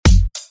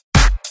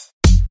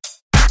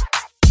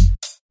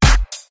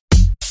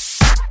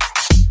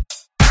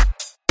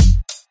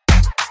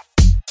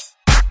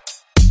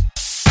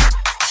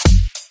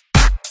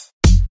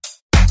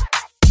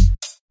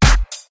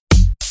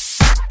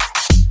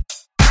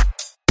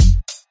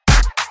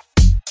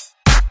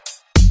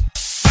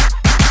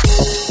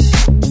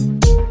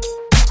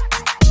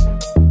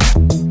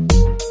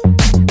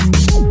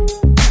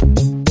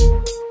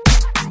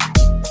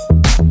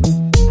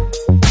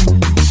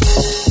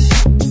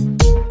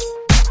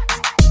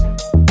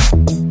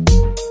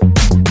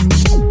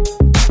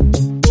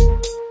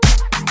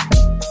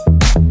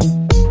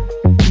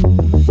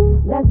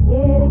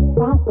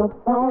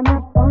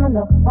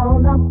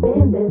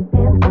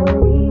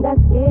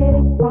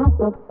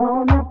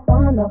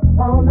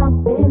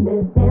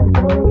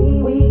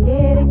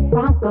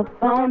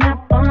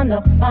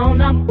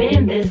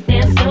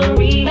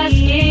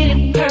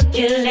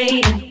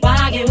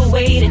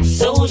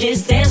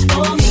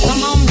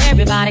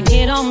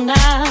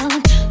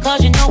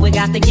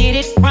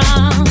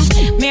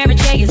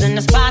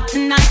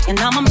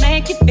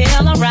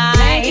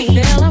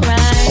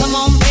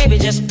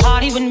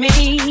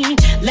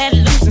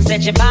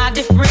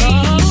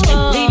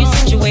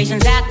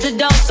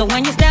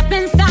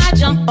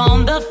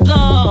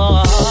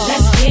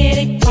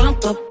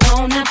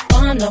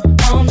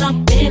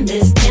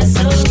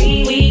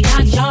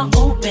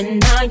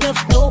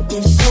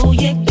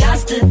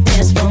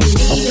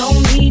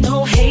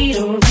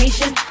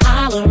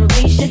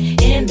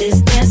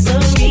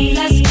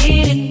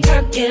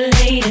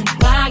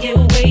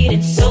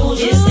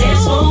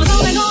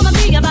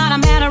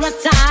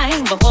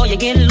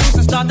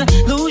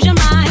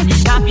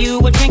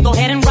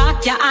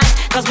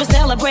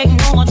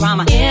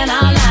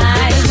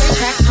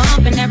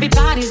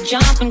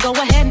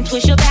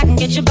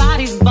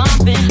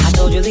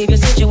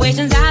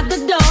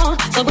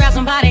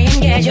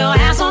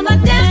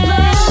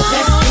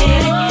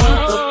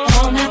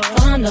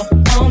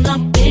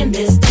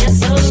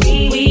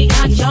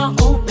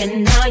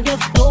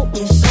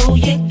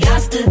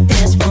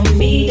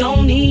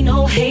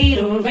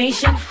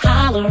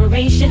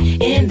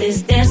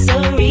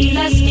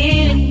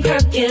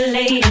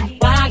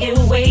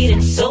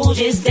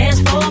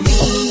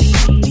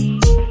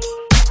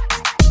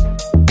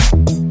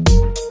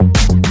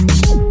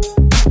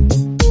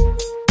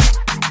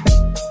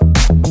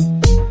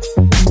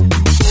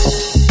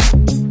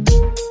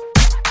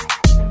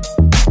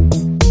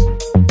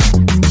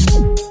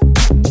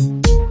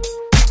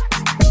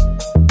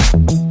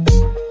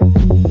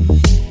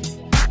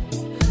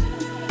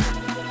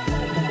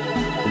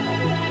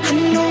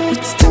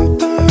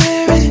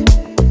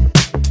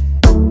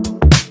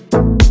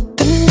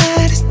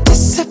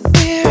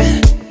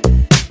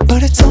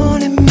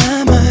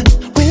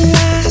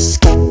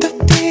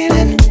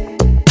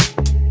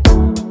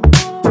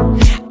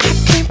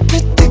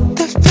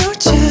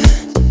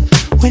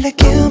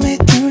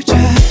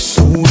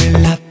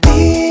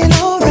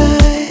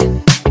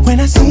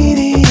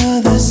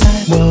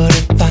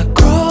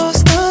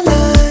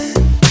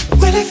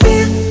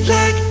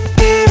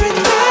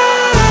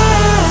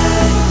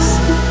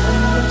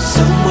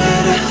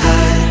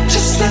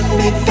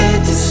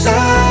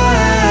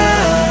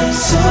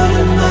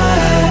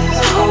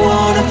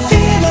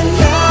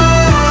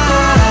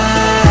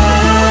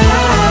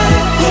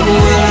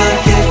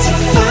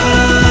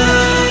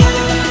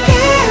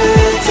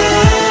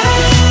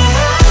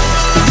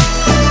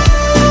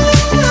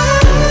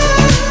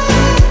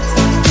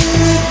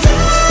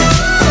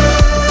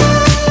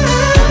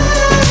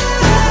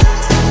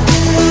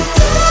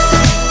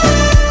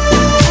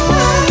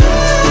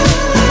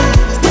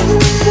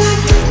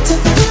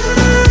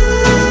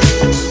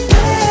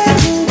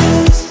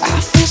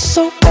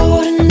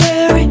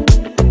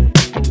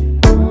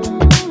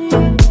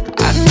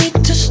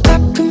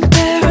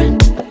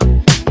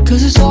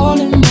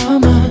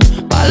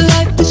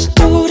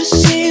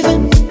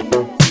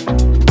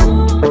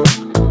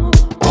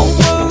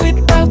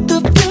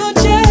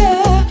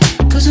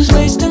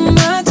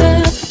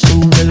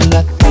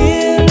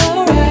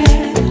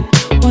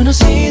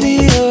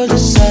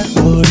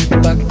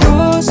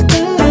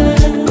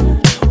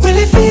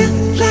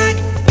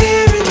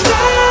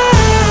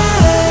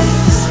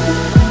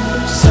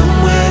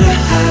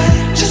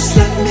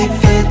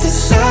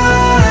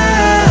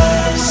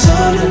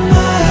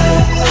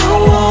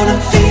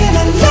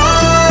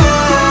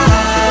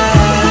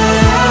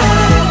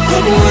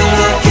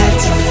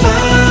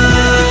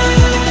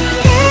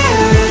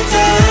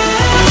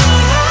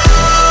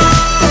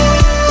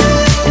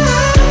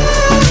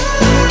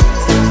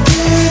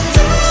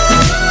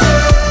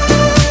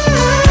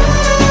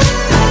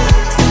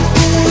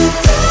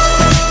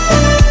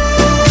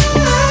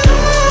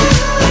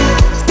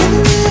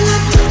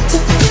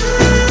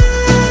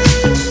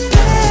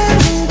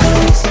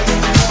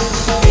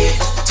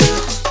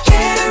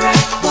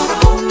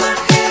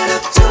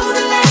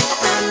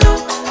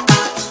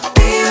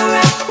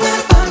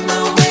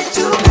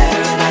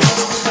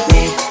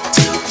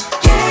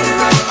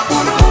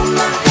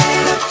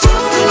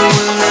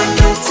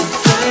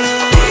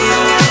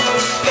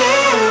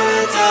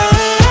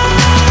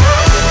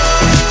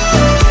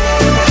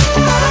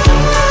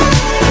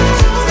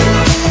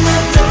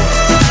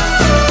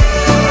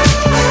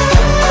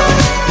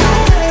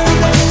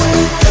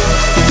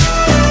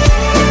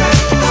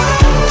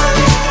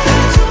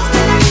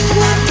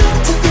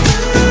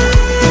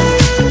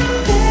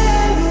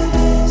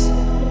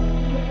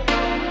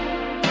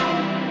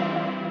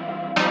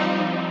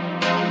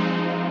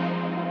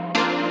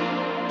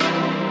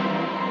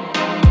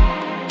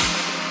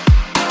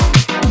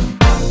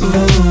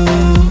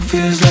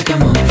feels like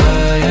I'm on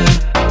fire.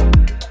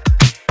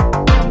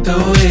 The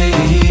way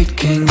it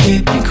can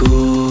keep me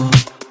cool.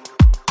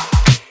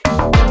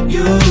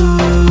 You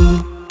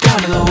down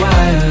to the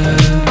wire.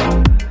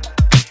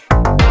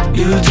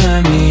 You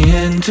turn me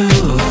into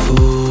a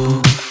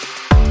fool.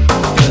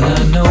 But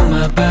I know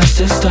my past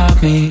has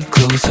stopped me.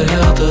 Closer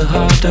held, the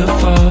harder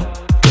fall.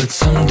 But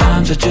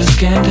sometimes I just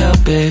can't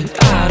help it.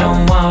 I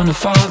don't wanna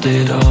fall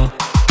at all.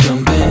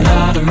 Jumping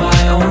out of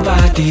my own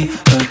body,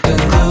 a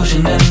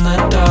conclusion in the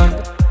dark.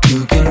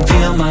 You can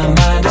feel my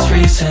mind is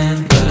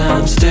racing, but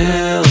I'm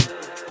still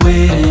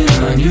waiting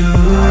on you.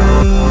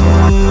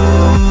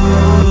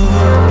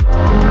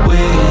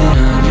 Waiting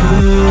on you.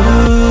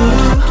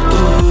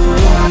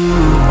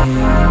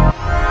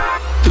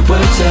 The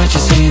words that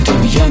you're saying to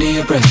me under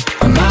your breath,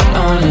 I'm out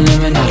on a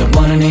limb and I don't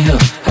want any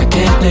help. I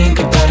can't think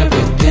about it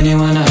with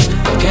anyone else.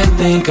 I can't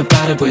think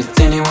about it with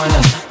anyone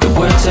else. The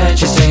words that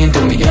you're saying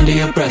to me under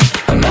your breath,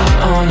 I'm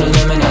out on a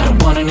limb and I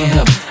don't want any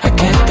help. I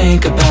can't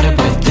think about it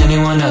with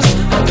anyone else.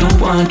 I don't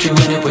want you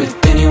in it with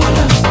anyone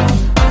else.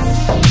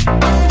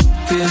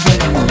 Feels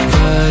like I'm on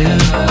fire,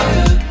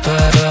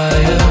 fire,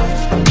 fire.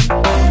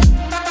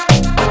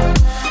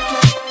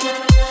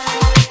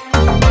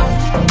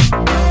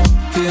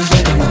 Feels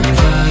like I'm on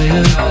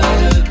fire,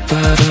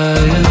 fire,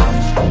 fire.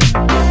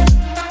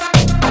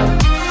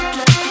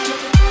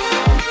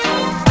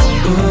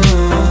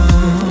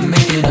 Ooh,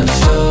 making up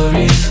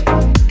stories.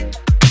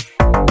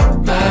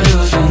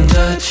 Battles been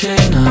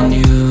touching on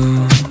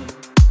you.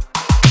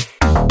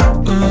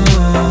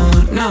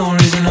 Ooh, no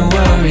reason to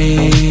worry.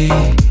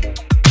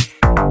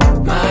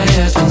 My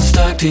head's been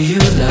stuck to you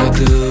like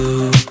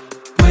glue.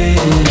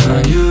 Waiting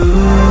on you.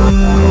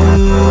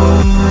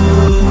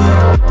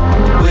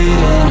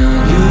 Waiting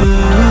on you.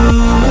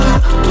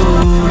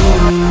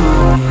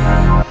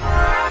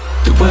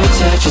 The words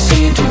that you're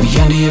saying to me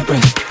under your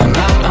breath, I'm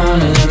out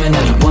on a limb and I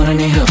don't want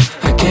any help.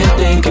 I can't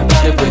think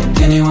about it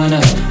with anyone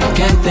else. I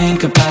can't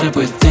think about it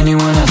with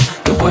anyone else.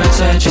 The words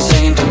that you're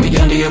saying to me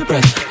under your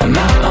breath, I'm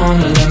out on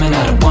a limb and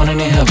I don't want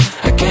any help.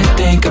 I can't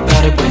think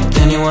about it with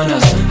anyone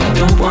else. I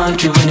don't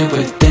want you in it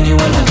with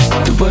anyone else.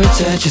 The words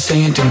that you're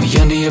saying to me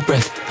under your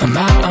breath, I'm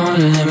out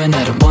on a limb and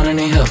I don't want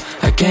any help.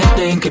 I can't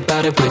think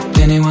about it with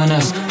anyone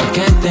else. I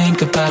can't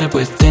think about it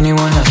with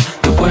anyone else.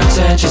 The words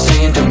that you're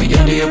saying to me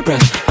under your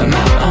breath, I'm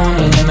out on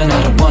a limb and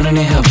I don't want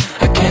any help.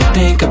 I can't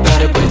think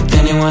about it with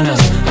anyone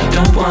else. I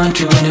don't want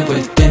you in it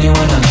with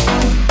anyone else.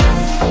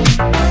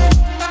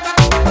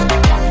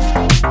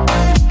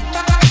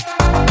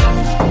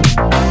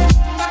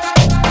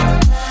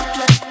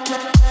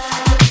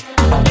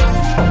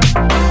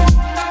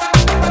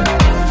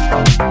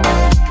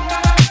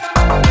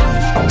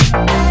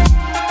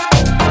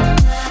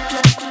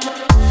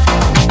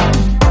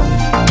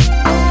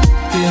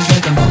 Feels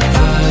like I'm on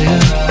fire,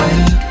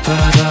 fire,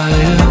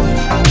 fire.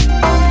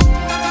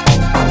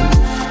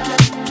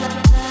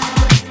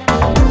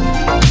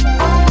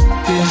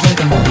 Feels like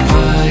I'm on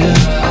fire,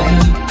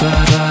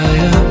 fire,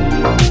 fire.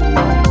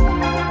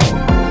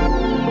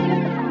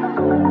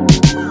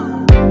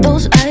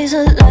 Those eyes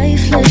are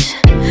lifeless,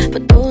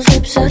 but those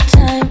lips are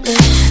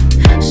timeless.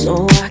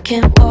 So I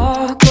can't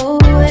walk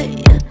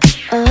away.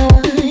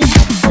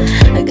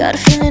 I got a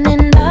feeling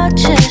in my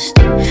chest,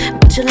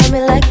 but you love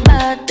me like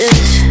I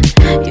this.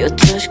 Your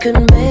touch could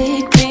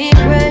make me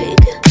break.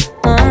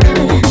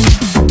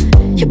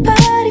 Your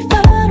body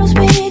follows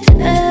me to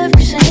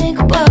every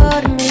single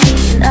part of me,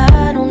 and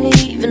I don't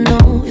even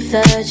know if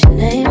that's your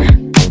name.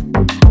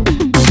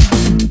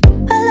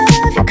 I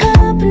love your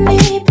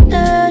company, but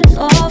that is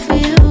all for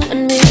you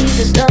and me.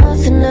 There's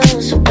nothing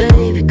else, so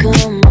baby,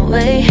 come my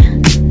way.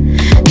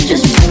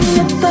 Just bring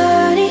your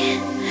body,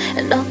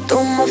 and I'll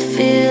throw my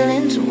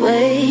feelings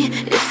away.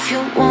 If you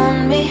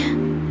want me,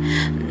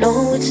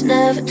 no, it's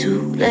never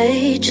too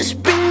late.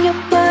 Just bring your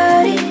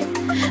body,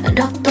 and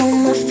I'll throw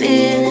my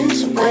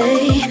feelings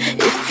away.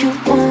 If you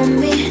want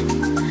me,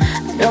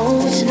 no,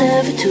 it's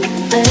never too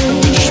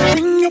late. Just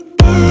bring your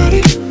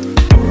body.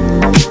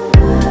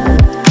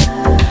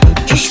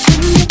 Just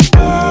bring your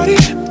body.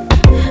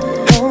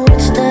 No,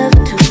 it's never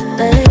too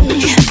late.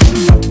 Just bring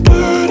your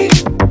body.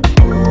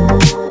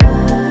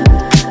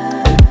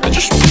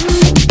 Just bring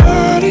your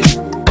body.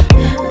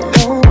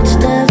 No, it's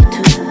never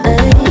too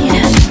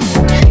late.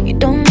 You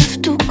don't have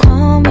to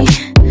call me,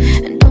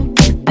 and don't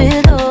keep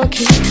it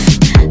low-key.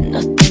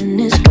 Nothing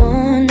is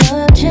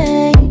gonna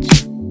change.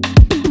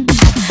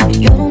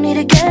 You don't need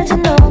to get to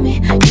know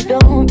me. You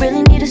don't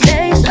really need to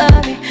say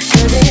sorry,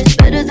 'cause it's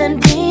better than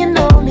being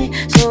lonely,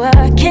 so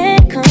I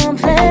can't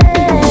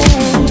complain.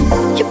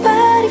 Your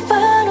body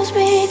follows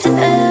me to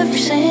every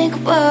single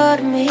part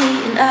of me,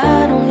 and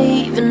I don't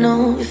even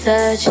know if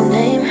that's your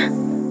name.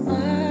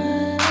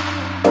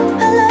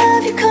 I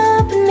love your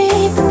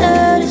company, but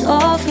that is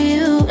all for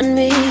you and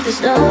me.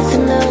 There's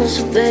nothing else,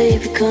 so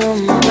baby,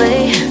 come my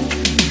way.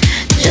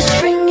 Just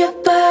bring your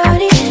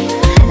body,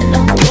 and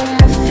I'll throw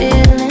my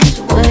feelings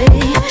away.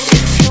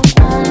 If you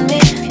want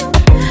me,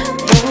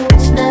 no,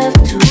 it's never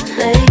too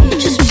late.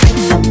 Just bring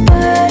your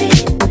body,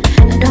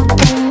 and I'll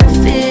throw my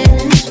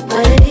feelings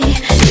away.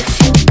 If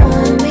you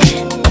want me,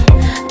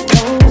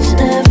 no, it's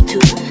never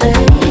too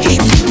late.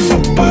 Just bring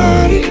your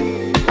body.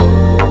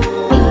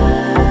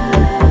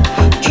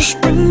 Just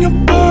bring your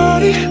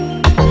body.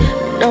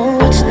 No,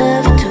 it's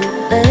never too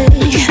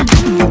late. Just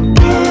bring your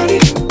body.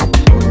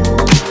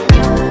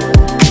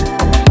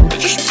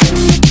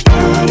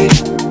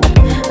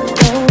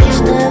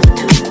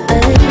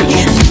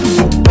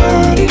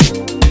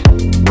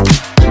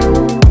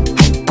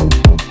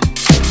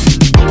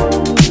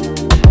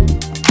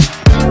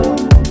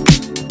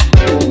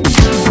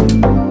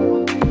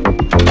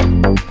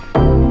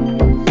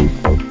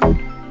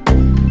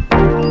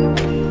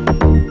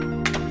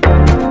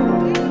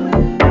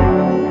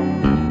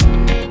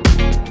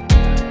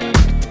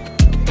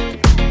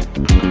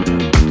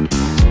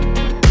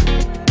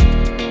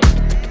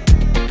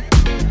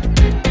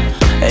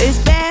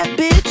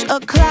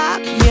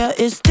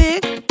 is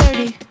thick,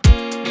 dirty.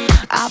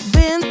 I've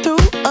been through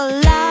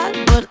a lot,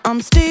 but I'm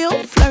still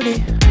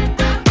flirty.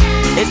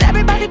 Is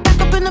everybody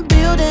back up in the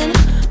building?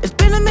 It's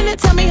been a minute,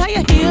 tell me how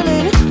you're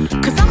healing.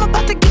 Cause I'm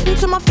about to get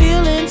into my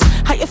feelings.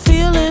 How you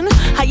feeling?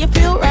 How you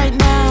feel right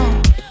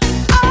now?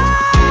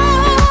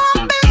 Oh,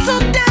 I've been so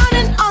down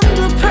and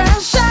under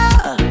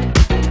pressure.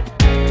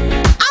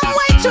 I'm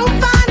way too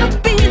fine to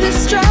be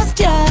this stressed,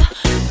 yeah.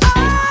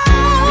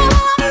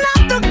 Oh, I'm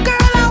not the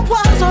girl I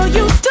was or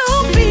used to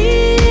be.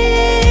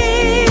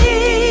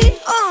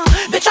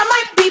 Bitch, I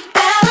might be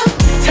better.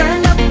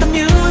 Turn up the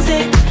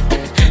music,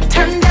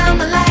 turn down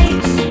the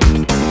lights.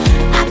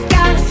 I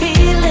got a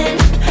feeling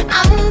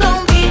I'm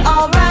gonna be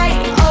alright,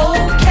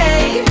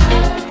 okay.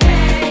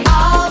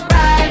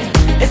 Alright,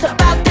 it's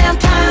about damn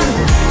time.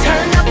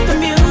 Turn up the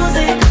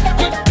music,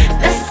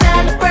 let's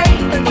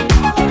celebrate.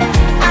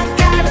 I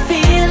got a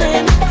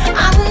feeling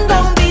I'm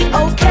gonna be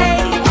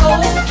okay,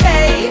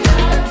 okay.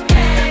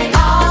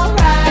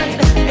 Alright,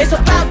 it's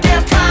about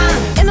damn time.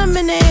 In a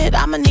minute,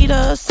 I'ma need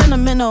a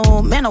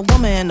sentimental man or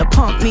woman to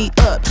pump me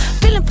up.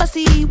 Feeling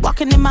fussy,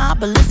 walking in my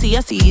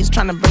Balenciennes,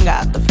 trying to bring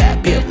out the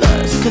fat bit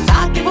lust. Cause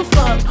I give a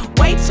fuck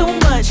way too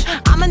much.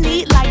 I'ma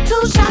need like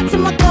 2 shots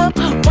in my cup.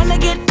 Wanna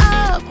get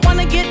up,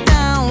 wanna get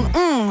down.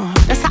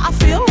 That's how I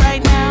feel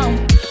right now.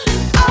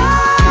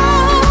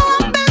 Oh,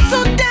 I've been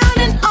so down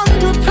and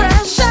under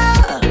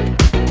pressure.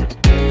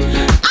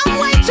 I'm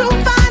way too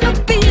fine to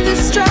be this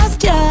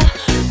stressed, yeah.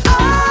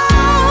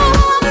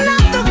 Oh, I'm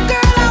not the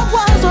girl I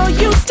was or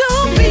used to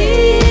be.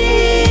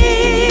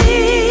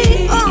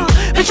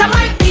 Bitch, I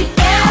might be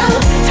better.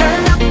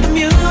 Turn up the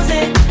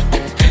music,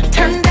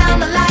 turn down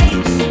the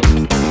lights.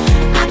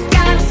 I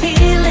got a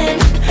feeling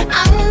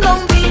I'm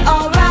gonna be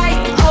alright,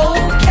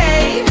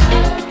 okay.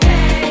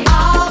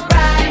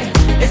 Alright,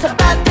 it's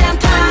about damn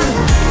time.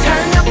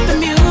 Turn up the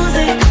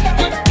music,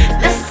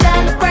 let's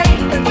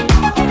celebrate.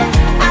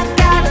 I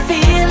got a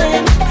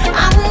feeling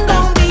I'm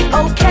gonna be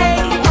okay,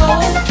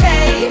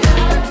 okay.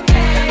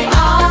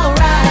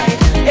 Alright,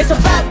 it's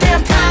about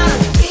damn time,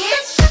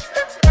 bitch.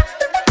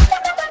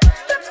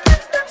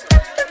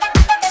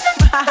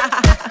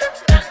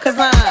 Cause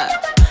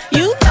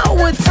you know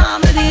what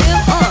time it is.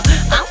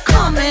 I'm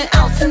coming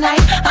out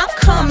tonight. I'm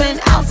coming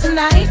out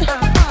tonight.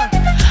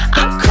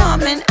 I'm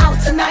coming out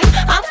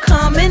tonight. I'm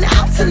coming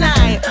out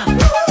tonight.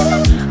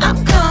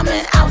 I'm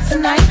coming out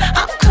tonight.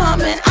 I'm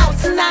coming out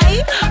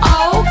tonight.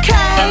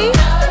 Okay.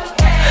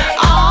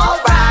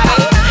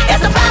 Alright.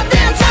 It's about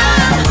damn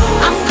time.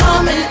 I'm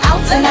coming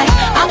out tonight.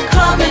 I'm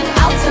coming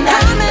out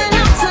tonight.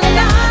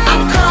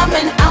 I'm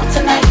coming out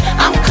tonight.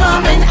 I'm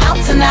coming out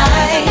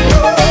tonight.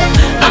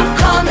 I'm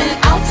coming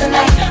out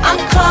tonight. I'm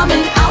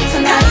coming out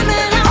tonight.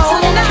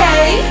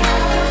 Okay.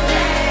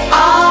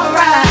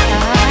 Alright.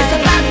 It's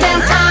about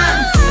damn time.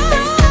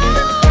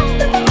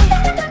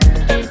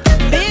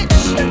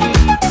 Bitch.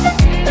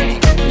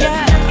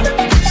 Yeah.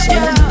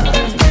 Yeah.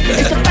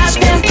 It's about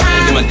damn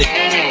time.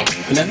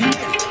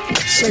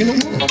 Say no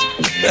more.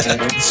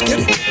 Let's get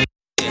it.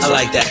 I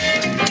like that.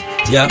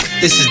 Yeah,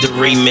 this is the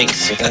remix.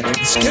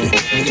 Let's get it.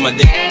 Look at my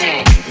dick.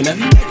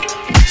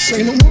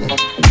 Say no more.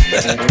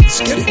 Let's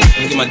get it.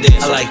 Look at my dick.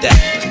 I like that.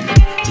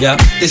 Yeah,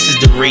 this is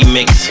the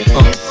remix.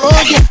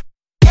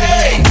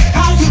 Hey,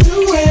 how you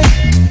doing?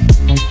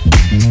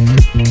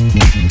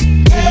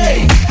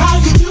 Hey, how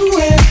you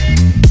doing?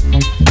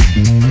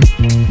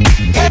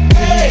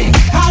 Hey,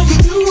 how you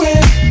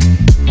doing?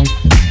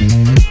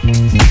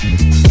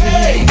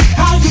 Hey,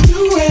 how you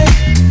doing?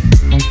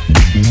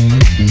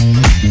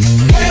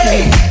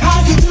 Hey,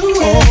 how you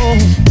doing?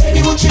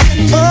 Baby, what you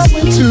been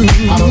to?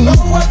 I don't know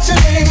what your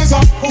name is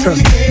or who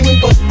you came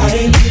with, but I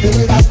ain't leaving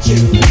without you.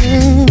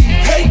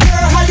 Hey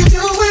girl, how you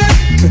doing?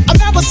 I've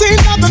never seen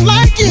nothing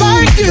like you.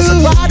 There's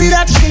a body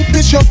that shape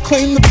is your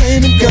claim to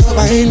fame, and girl,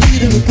 I ain't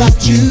leaving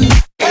without you.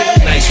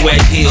 Nice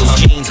wet heels,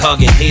 jeans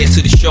hugging, head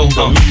to the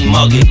shoulder, mean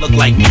mugging, look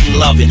like mean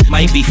loving.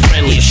 Might be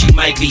friendly, she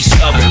might be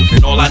stubborn.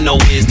 And all I know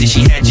is that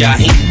she had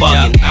Jaheim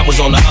bugging. I was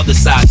on the other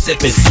side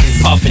sipping,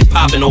 puffing,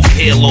 popping over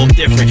here a little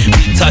different.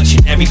 We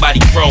touching, everybody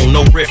grown,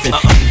 no riffing,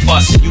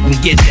 fussing. You can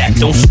get that,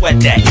 don't sweat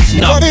that. It's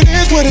But nothing. it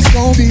is what it's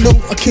gonna be, no,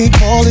 I can't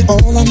call it.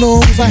 All I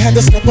know is I had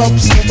to step up.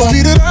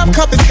 Speed it up,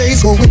 cut the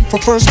days, going for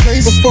first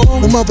place. Before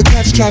the mother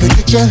cats try to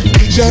get ya.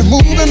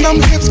 Moving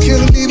them hips,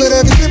 killing me, but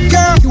every tip,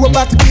 girl, you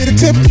about to get a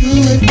tip to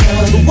it.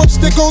 The worst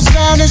that goes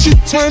down is you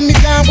turn me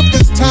down, but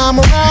this time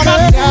around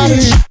I got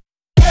it.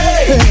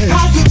 Hey,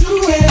 how you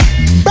doing?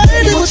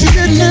 Baby, what you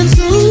getting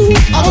into?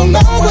 I don't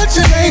know what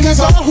your name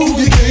is or who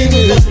you came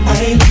with. I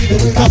ain't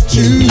leaving without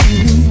you.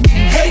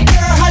 Hey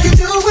girl, how you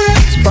doing?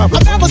 I've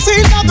never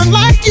seen nothing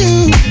like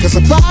you. Cause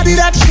a body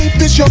that shape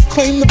is your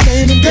claim to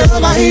fame, and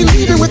girl, I ain't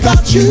leaving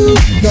without you.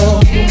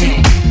 No.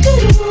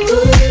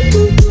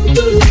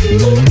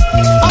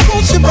 I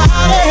want your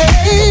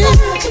body.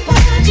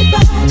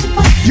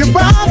 Your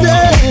body.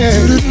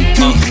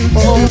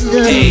 Oh,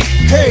 yeah.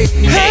 Hey.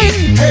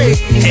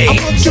 I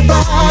want your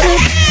body.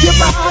 Your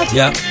body.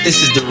 Yeah, this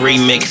is the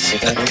remix.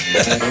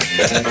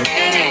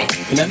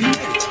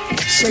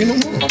 Say no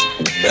more.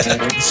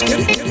 Let's get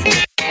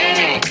it.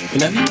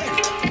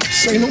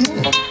 Say no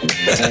more.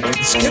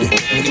 Let's get it.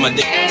 Look at my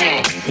dick.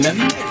 You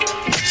never?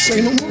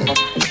 Say no more.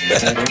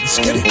 Let's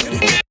get it.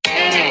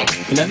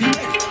 You never?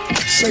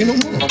 Say no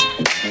more.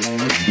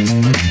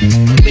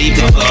 Leave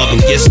the club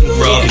and get some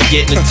grub and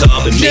get in the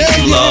tub and make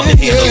some love and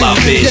handle our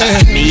biz.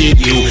 Me and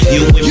you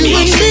and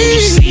me. Soon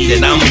you see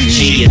that I'm a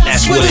G and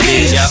that's what it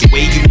is. The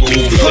way you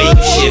move, the way you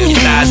shift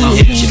your thighs and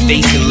hips, your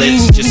face and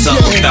lips, just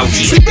something about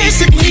you. See,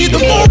 basically the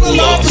moral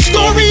of the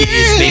story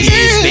is,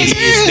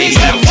 baby,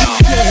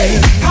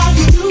 how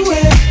you do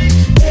it?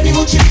 Baby,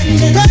 what you getting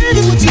into?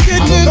 Baby, what you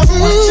getting into?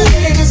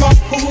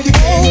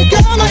 Oh,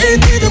 girl, I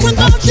ain't leaving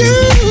without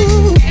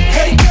you.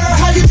 Hey, girl,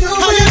 how you doing?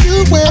 How you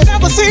doing? I've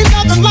never seen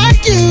nothing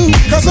like you.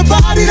 Cause a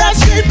body that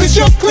shape is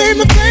your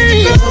claim to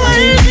fame. Girl,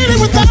 I ain't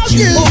leaving without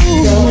you.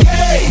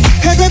 Hey,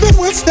 baby,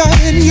 what's that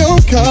in your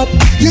cup?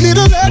 You need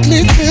to let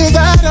me fill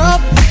that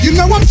up. You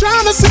know I'm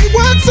trying to see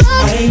what's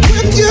up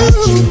with you.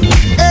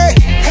 Hey,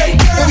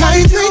 girl, and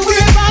I ain't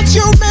thinking about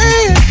your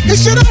man. You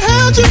should've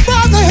held you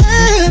by the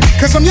hand.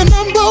 Cause I'm your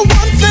number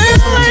one fan.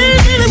 I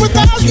ain't leaving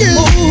without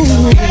you.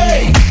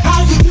 Hey,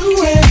 how you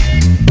doing?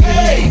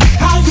 Hey,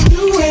 how you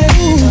doing?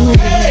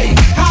 Hey,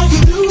 how you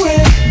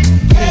doing?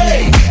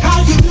 Hey, how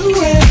you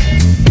doing?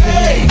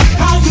 Hey,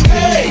 how you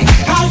hey,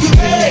 how you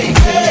hey,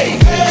 hey,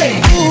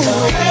 hey,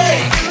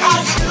 hey, how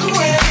you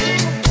doing?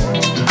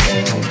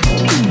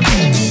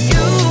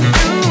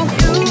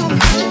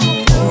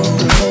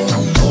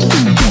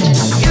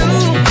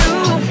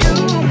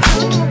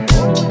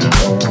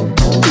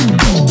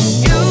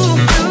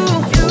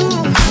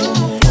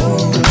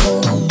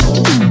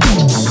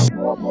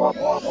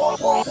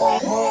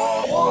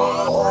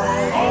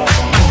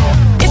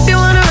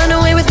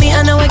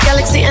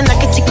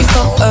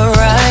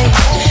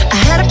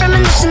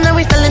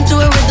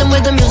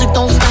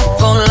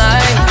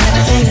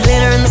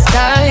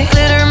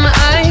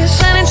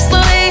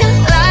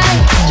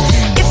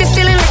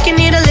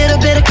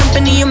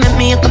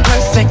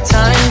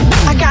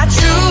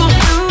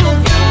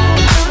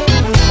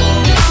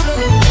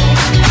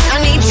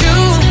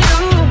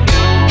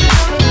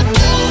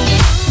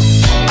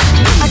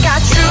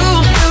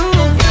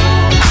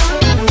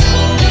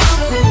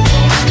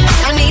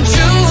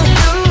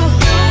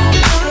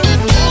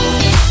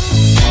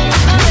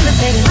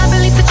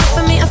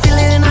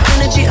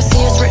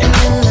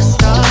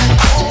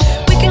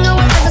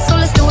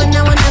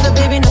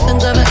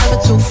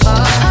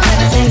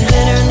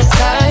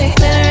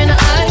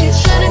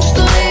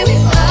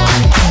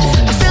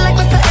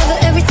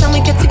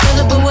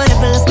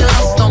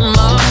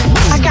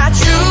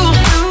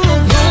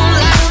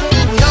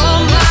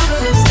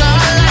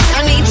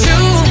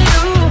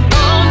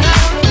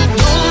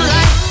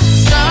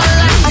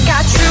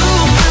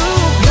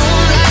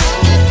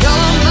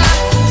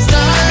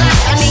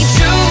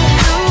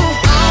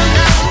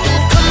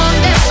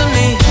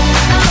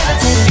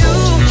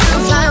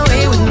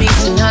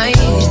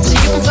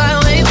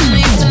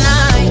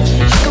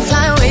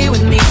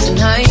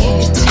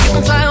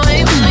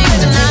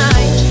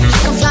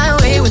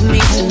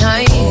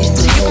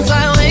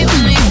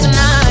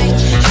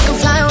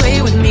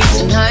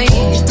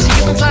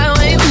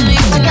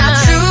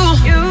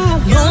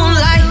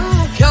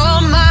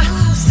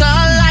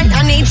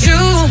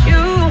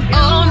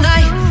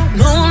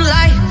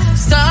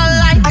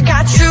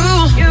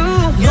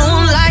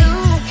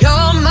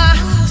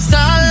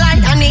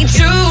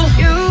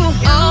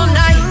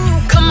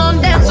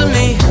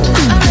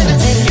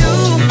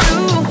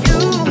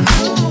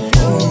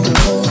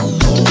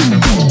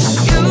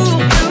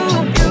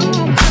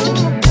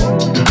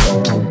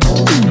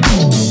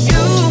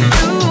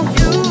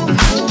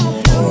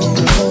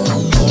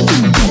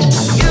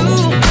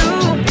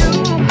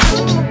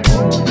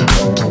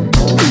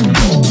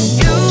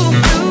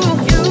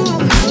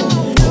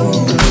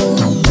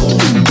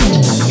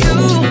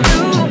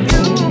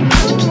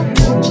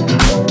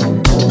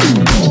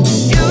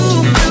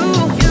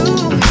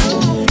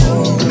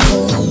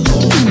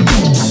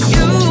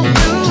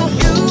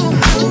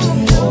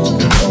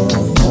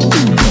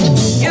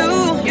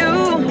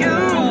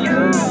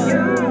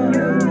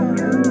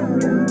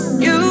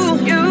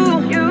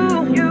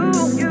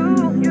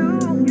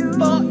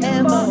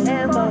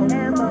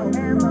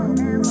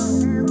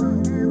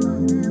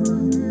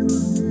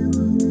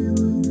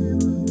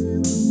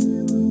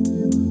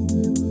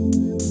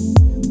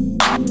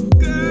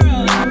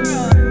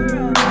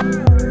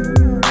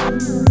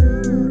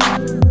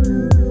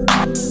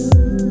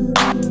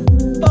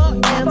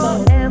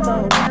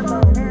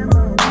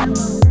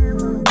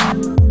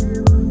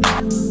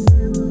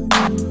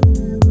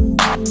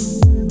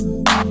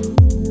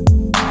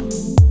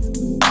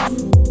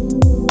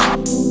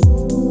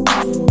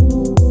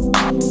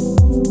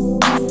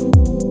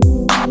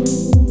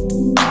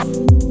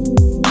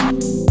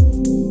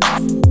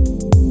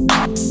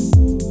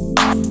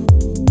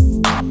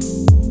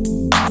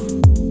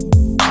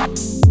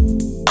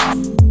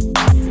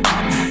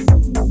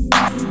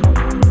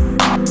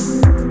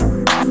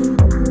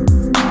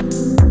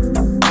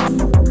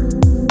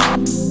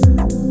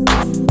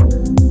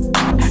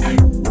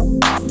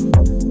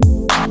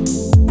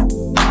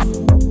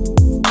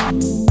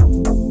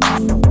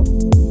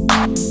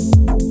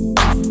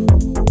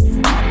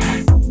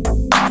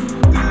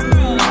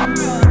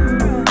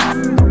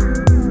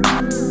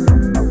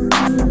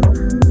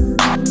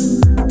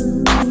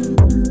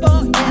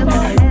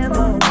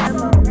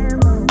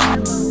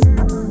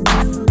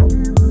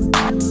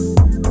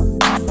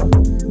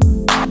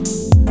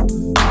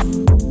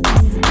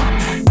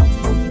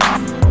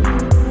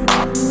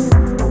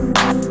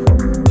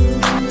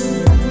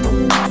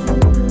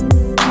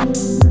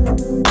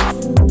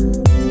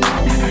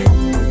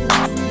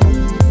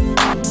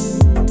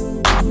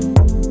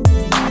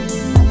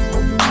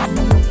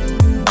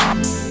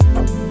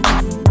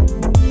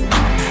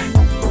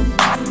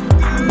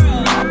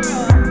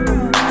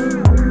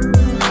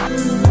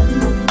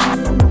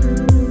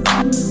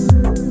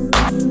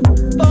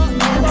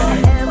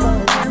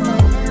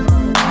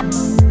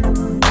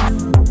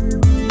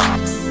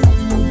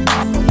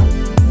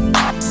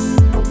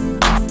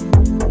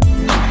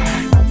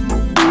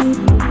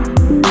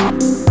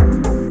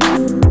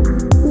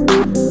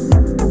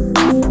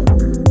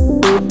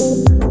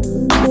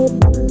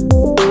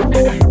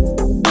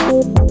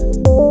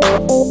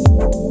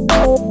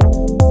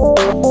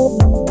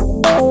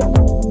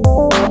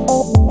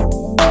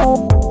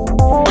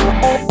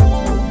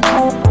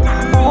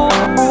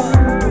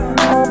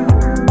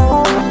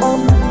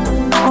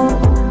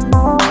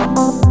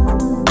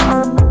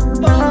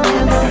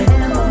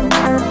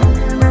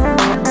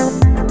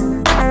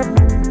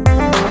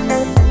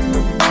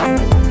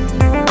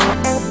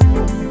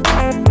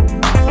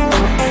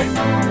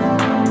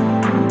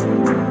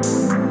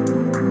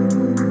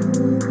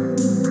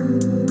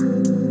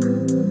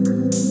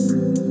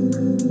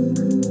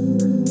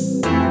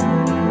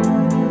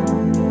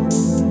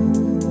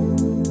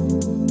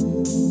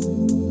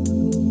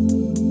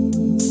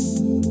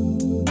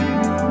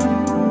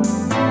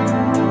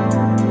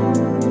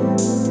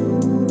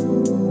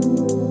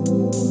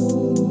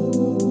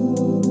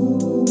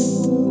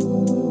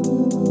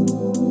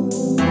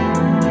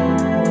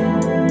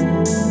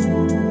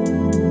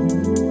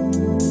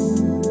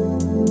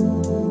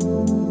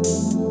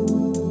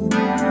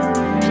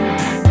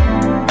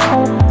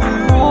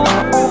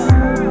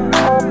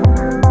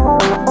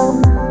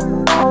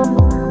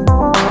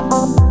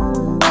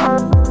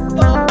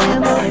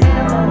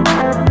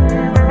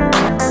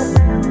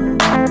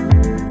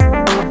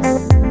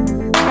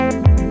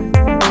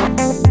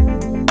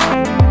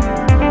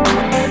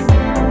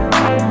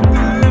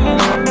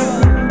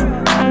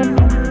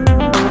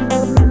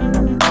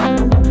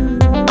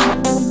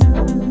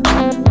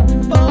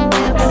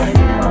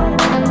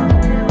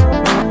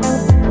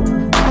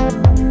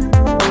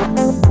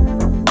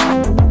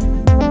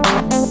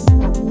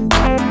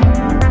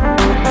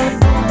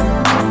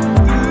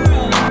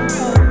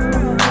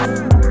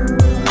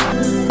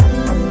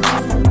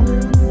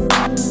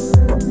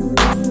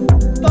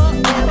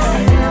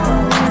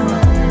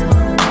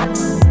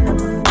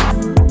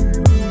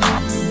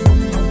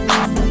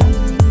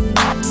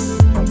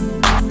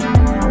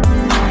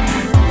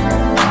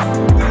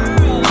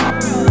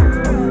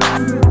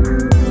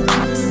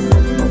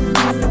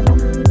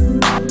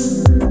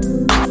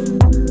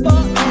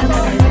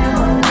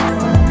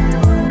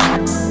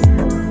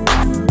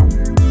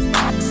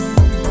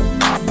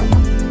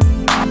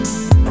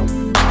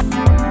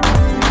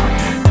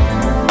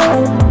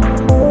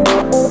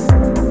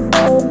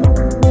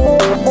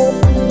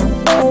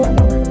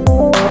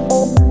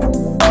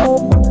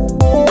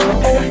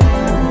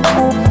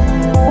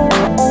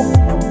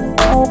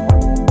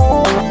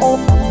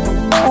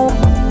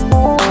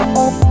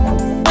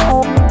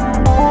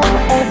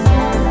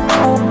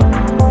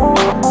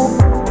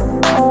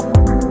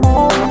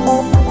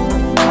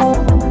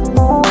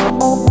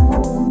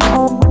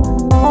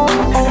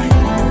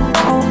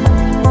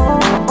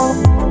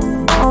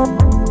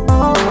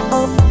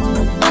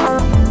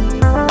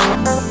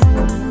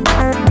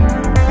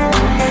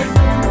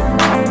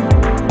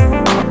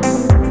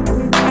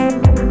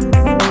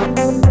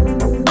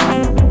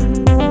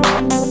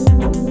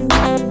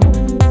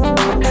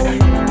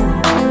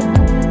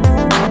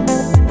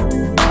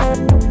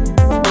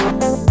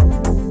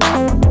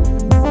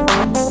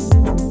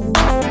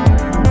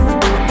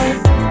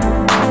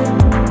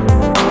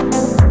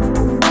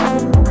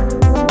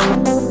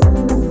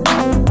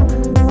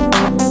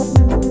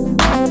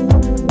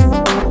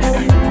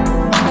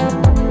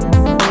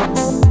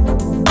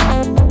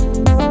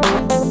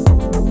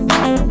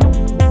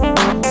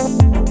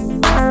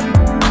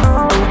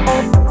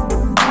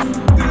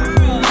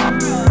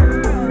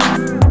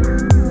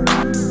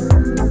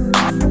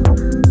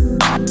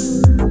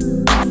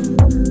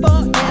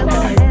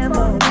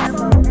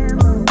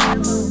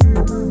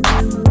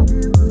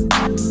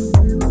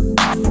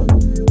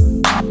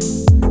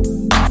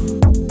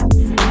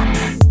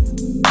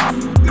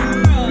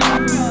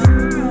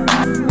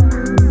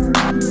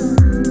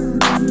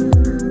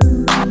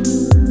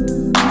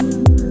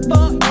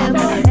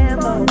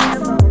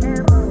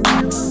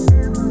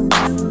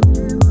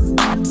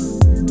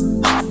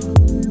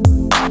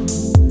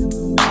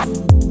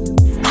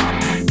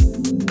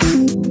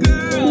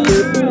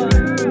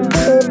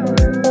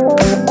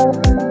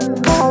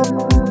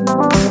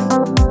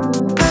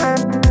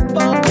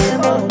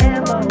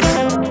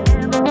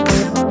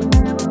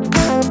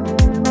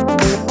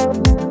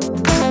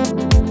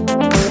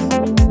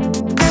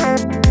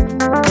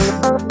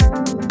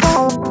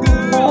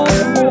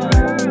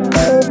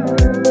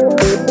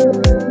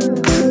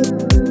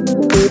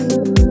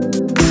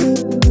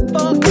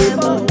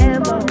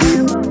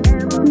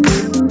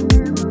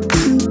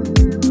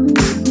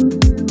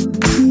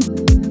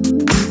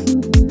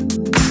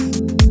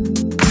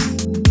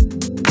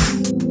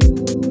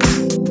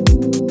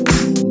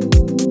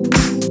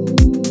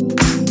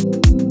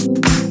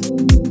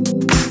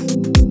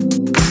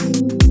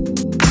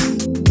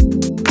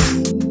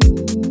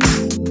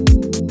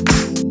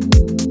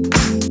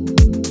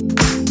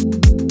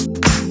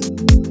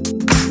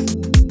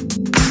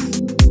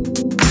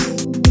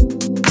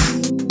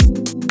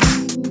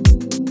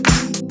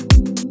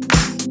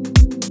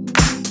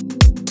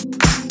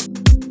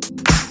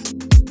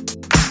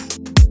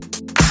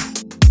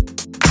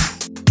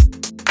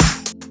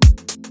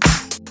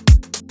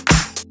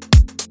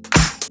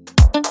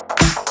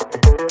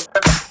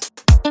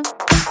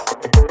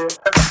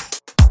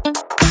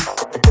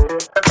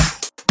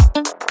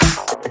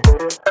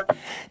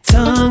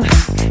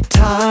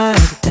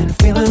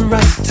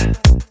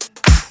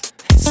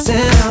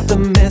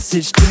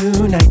 message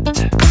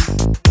tonight.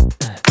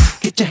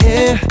 Get your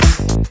hair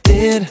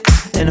did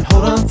and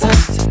hold on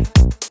tight.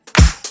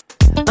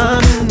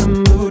 I'm in the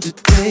mood to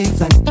take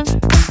flight.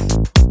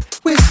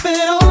 We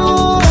spent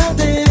all our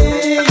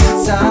day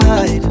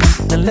inside.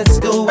 Now let's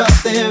go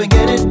out there and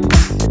get it.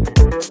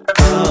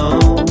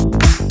 Oh.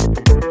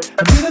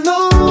 And even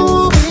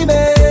though we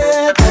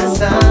met last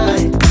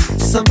night,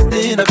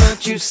 something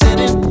about you said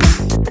it.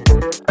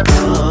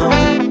 Oh.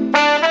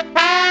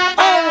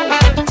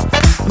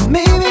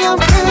 Maybe I'm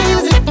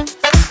crazy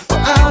or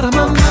out of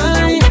my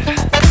mind.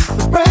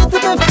 The breath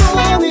of it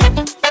for me,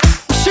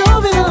 show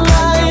me the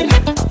light.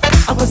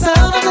 I was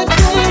out on the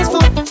dance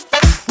floor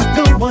with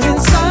no one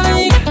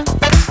inside.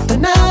 The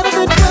night of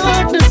the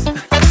darkness,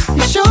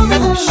 you showed me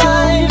the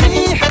light.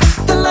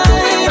 The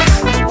light.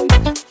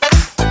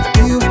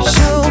 You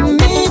show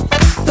me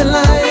the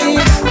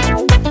light.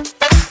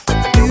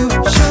 You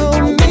show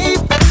me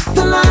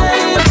the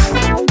light.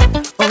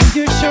 Oh,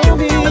 you show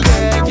me,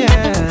 yeah,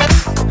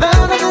 yeah.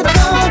 Out of the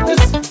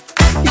darkness,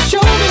 you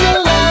show me the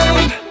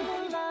light.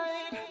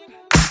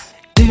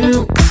 Do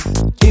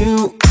you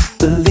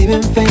believe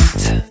in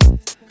fate?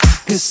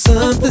 'Cause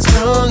something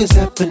strong is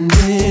happening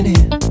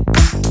here.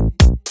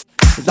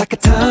 Like a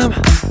time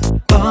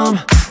bomb,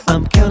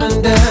 I'm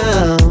counting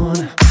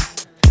down.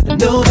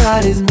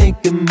 Nobody's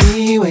making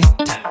me wait.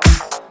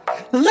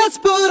 Let's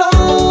put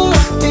all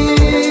our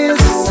fears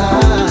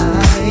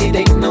aside.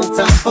 Ain't no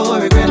time for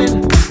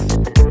regretting.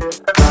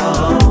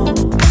 Oh.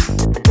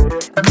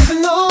 And even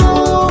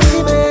though we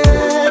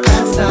met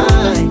last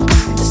night,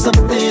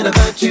 something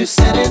about you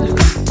said it.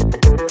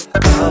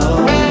 Oh.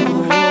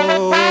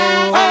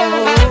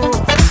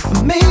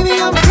 Maybe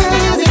I'm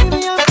crazy,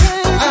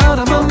 out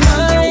of my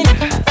mind.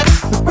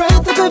 The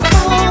breath of it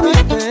for me,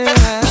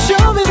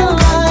 show me the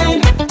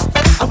light.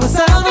 I was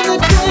out on the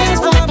dance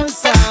floor,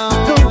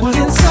 no one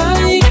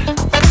inside.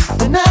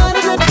 The night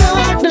of the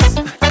darkness,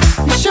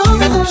 you show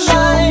me the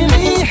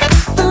light,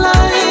 the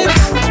light.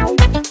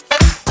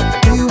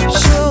 You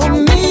show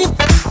me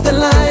the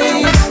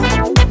light.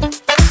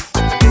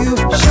 You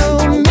show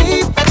me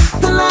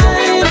the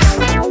light.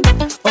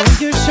 Oh,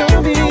 you show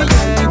me,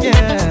 yeah,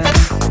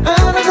 yeah.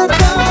 Out of the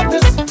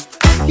darkness,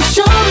 you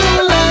show me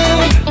the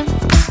light.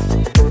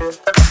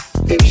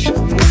 You show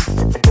me.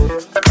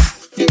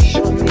 You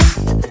show me.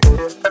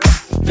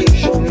 You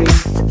show me.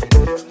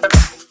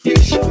 You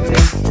show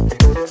me.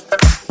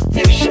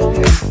 You show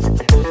me.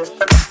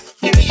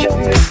 You show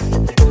me.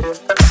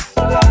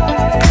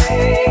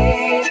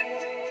 Light.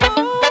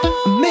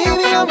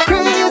 Maybe I'm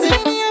crazy,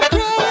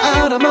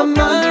 out of my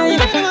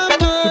mind.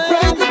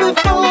 Right there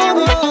before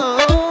me,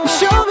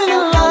 show me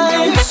the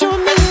light.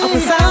 I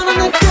was out on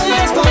the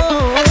dance floor,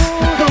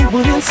 no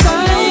one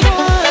inside.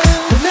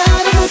 The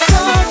night of the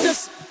darkness,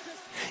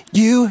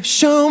 you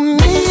show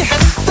me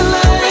the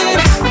light,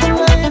 the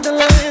light, the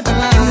light, the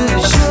light. You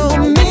show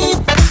me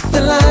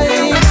the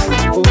light.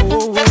 Oh,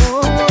 oh, oh.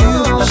 You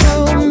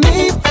show me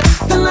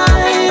the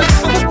light.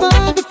 I was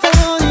blind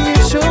before you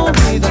show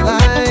me the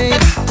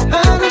light.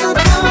 Out of the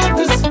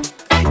darkness,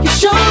 you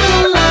show me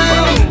the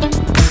light.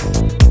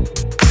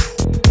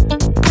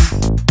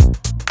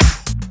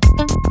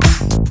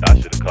 I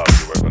should have called you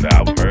to work on the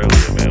album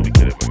earlier, man. We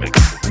could have been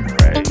making some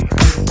praise.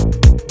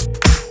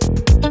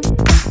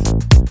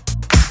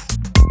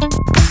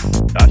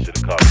 I should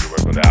have called you to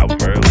work on the album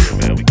earlier,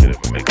 man. We could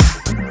have been making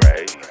some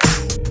praise.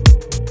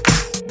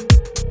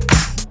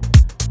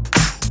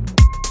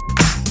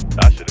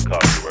 I should have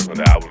called you to work on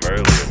the album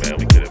earlier, man.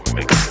 We could have been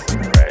making some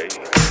praise.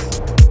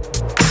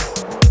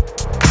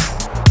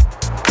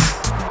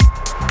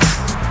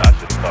 I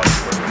should have called you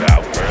to work on the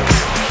album earlier, man.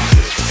 We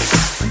could have been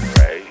making some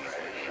praise.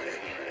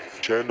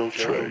 Channel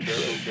Trace.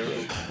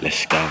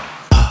 Let's go.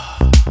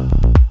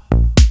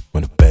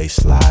 When the bass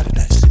slide and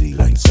that city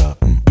lights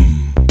up,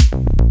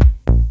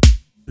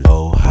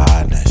 low,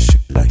 high, and that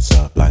shit lights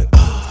up like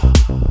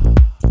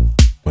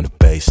when the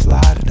bass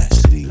slide and that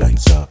city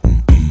lights up,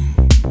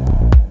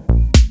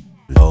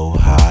 low,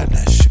 high, and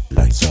that shit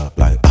lights up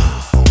like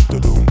boom,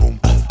 boom, boom,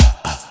 boom,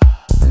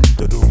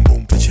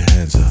 boom. Put your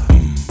hands up,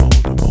 boom,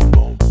 boom, boom,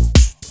 boom.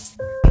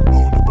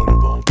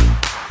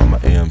 I'm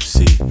an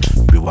MC,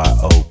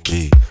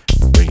 BYOB.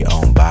 Bring your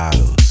own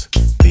bottles,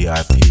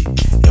 VIP,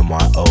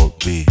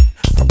 MYOB.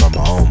 I run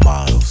my own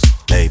models,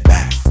 lay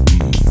back,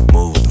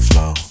 move with the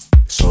flow.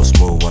 So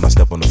smooth when I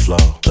step on the floor,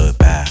 look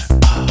back,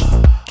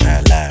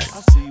 Cadillac.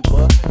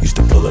 Used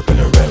to pull up in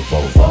a red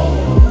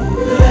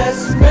Volvo.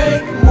 Let's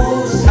make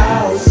moves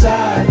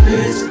outside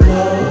this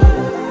club.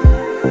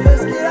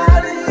 Let's get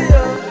out of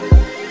here.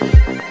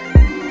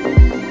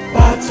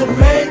 About to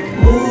make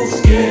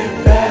moves,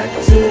 get back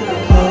to the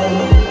hub.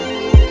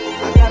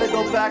 I gotta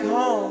go back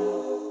home.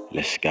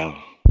 Let's go.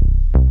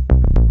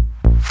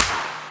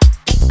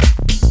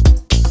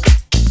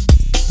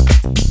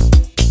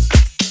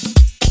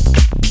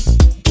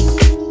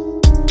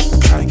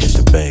 Try to catch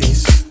the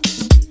bass,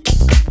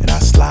 and I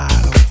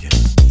slide on you.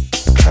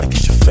 Try to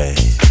catch your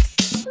fade,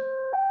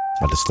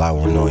 about to slide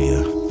one on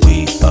you.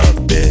 We up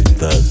in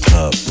the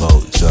club,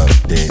 boat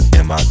jumped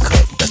in my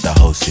cup. Got the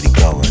whole city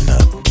going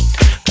up.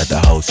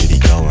 got the whole city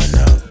going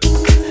up.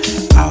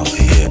 Out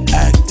here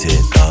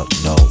acting up,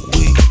 no,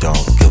 we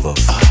don't give a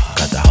fuck.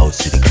 Got the whole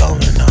city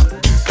going up.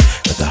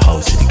 Got the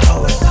whole city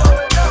going up.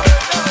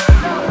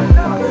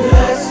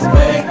 Let's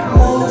make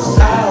moves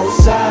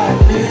outside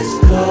this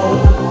club.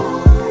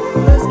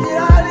 Let's get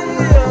out of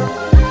here.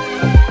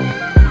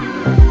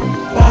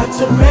 About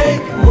to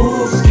make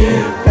moves,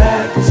 get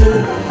back to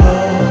the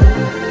hub.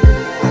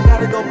 I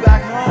gotta go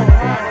back home.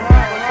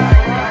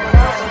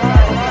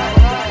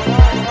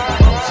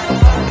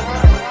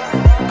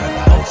 Got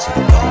the whole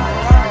city going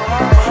up.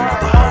 Got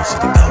the whole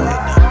city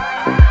going up.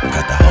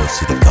 Got the whole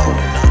city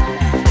going up.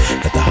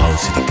 Got the whole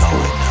city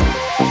going up.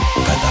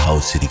 Got the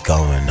whole city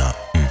going up.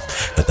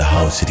 Got the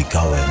whole city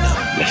going up.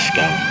 Let's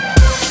go.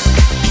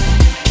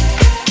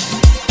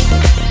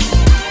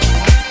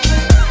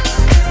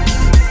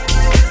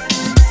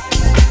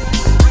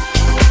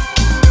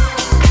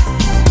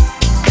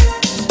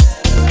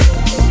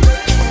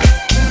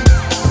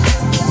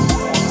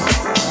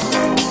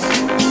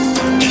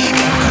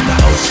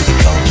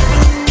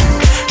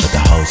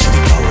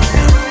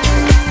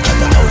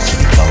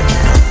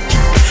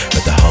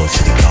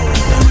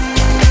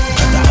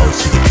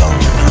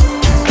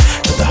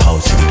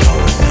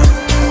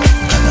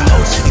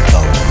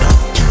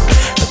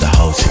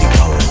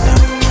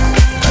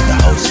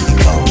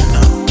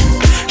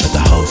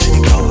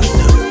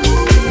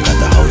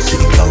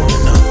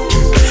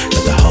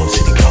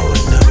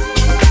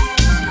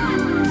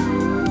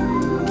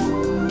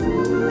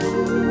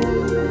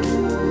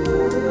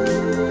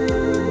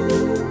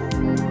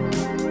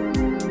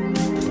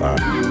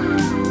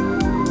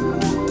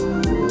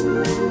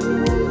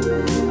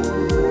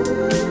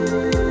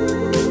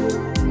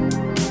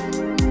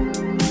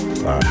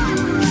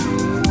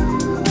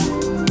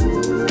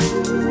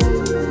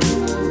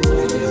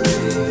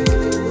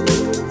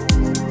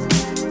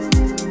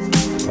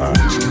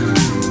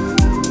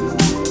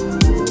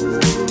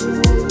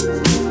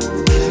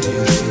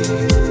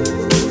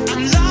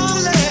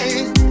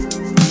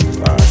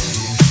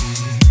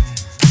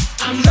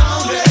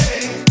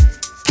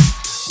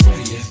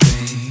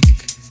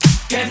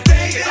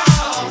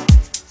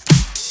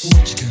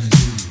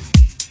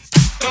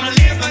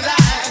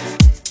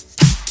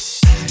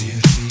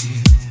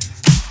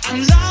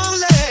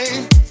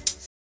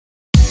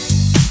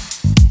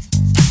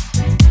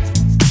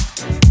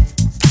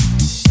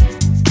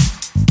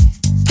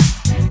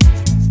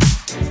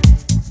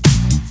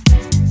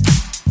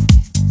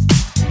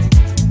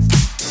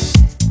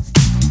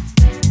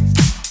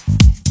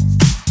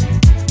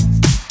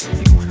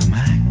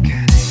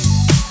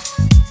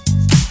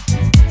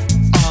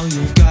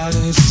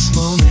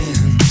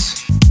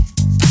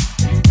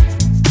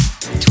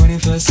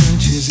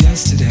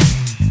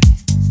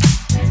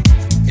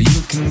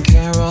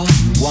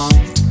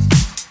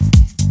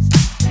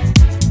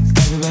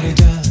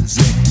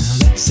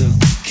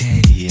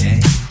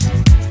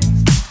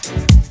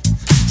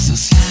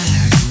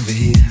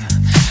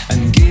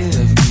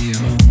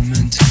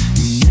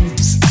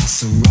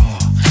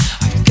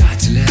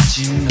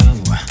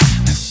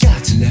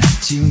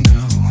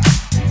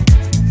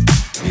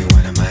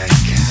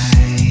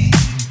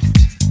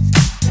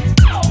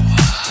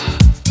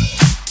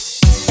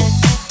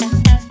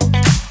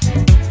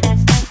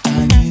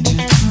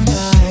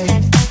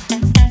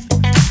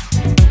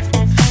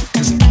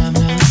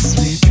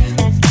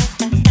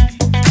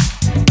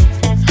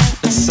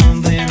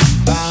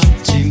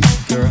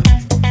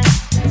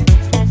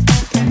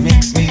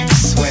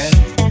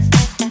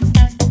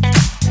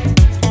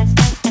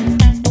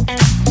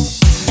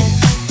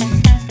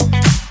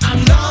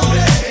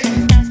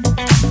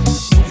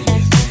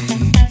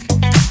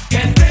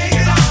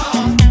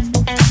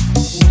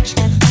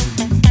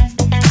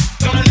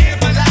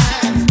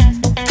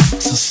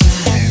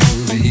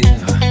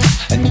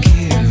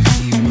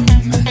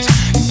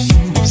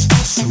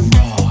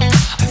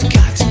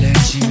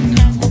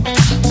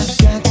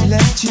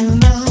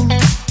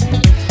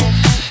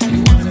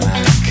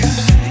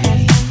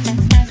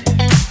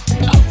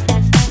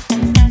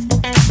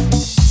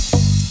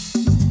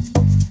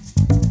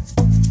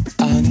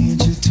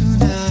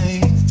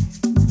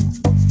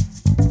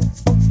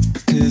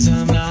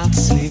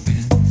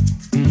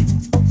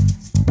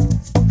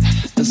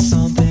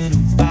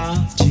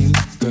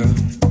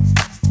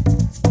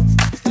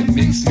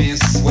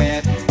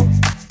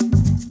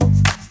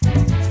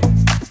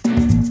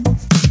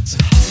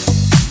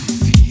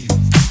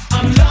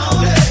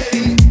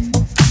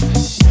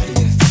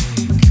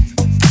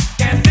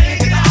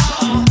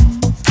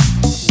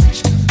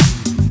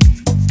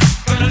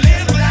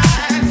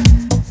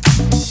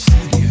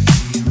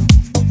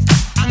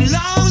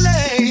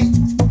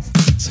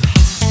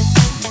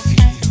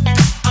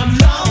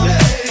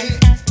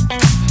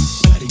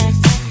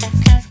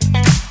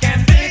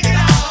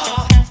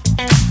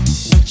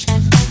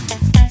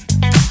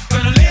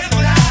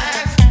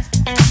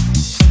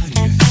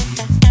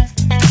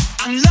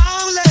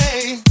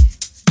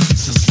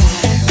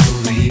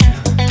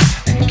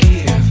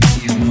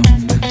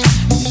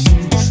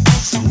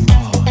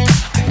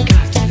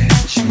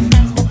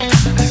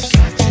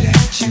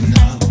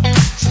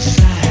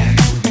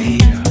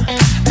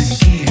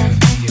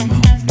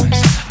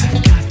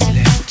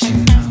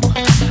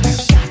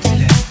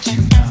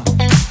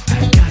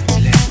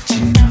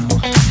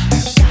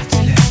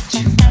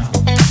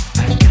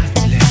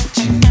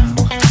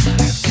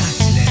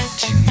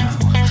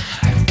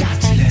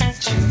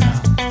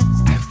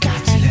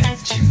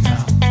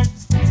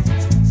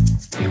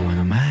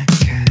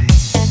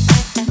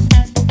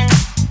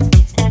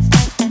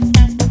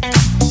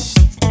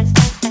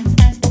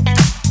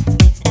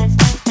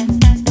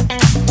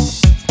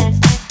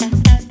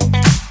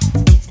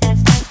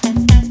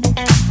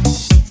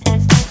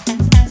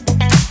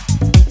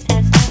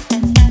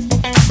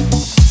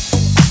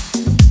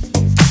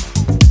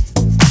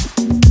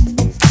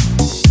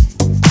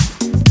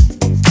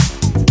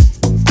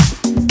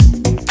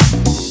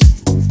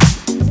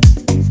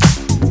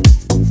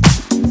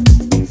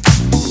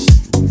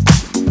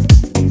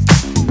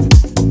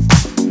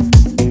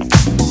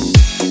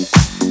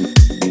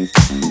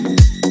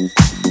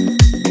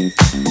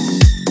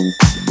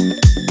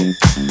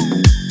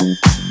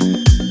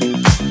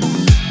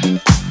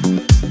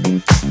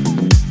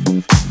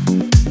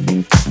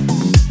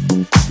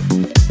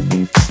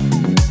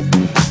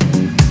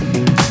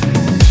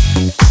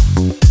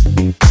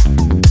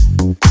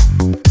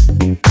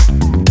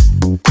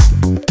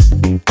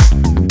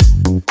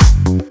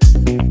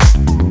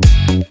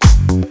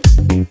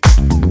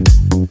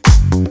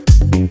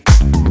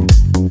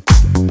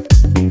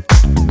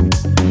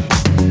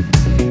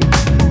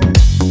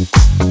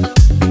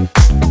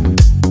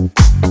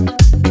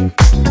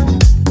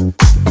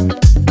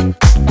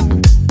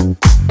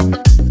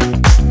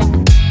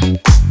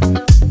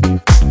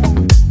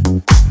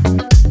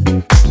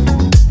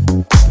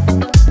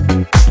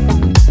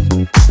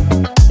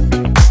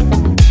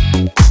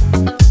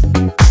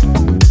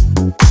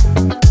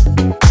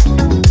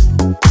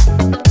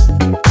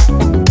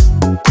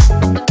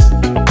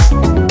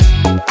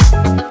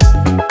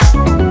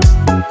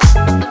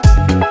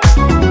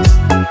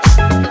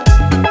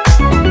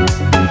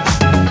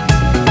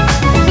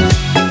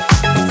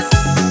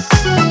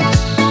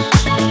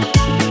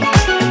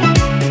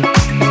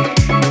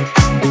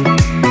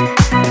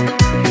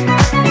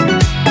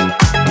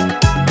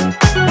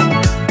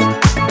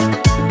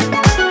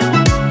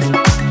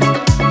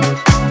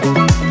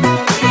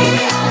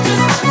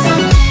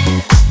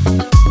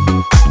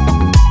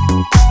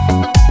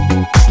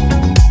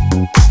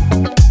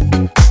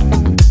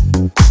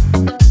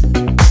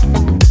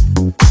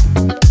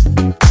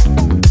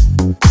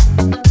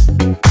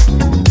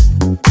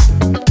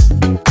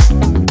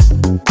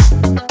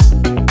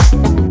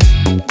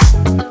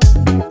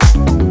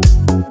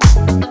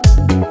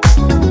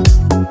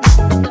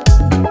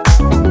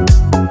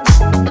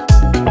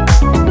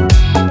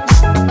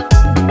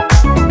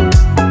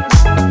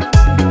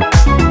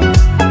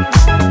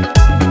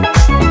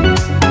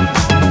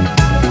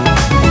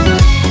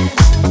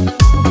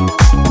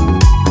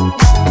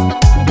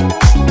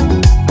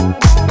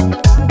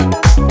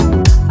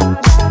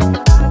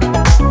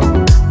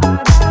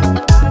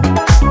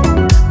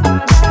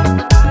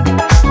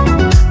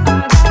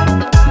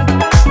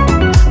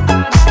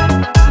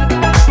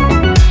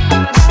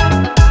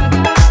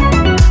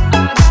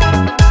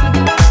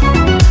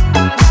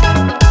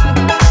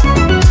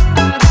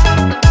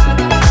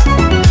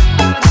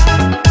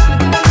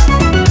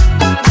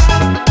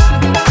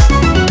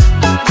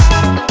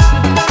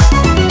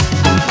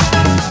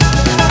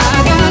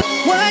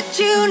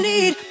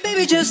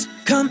 baby, just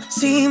come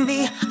see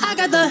me. I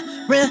got the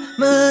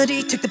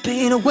remedy, take the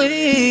pain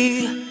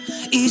away.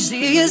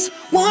 Easy as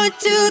 1,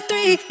 2,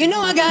 3. You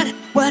know I got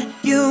what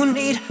you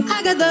need.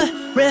 I got the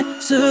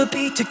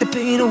recipe, take the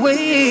pain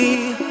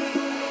away.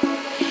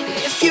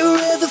 If you're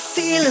ever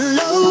feeling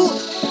low,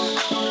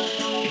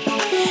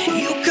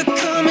 you could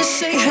come and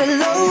say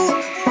hello.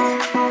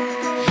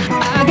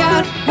 I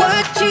got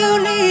what you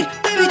need,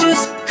 baby,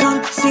 just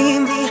come see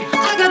me.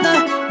 I got the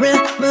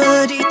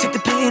remedy, take the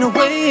pain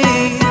away.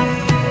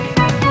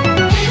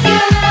 If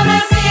you're ever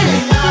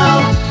feeling low,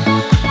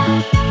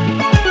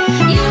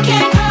 you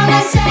can come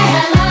and say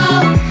hello.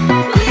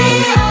 We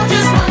all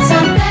just want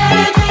some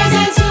better days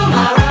and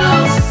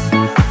tomorrows.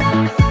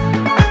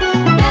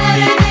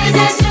 Better days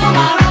and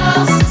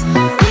tomorrows.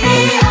 We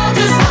all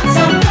just want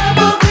some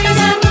purple, greens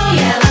and blue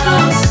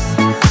yellows.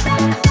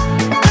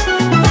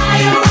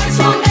 Fireworks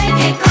will make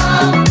it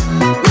glow.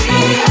 We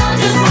all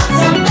just want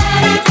some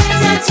better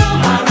days and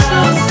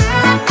tomorrows.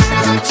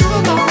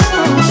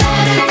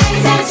 Better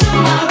days and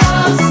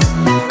tomorrows.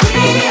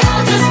 We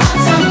all just want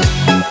some.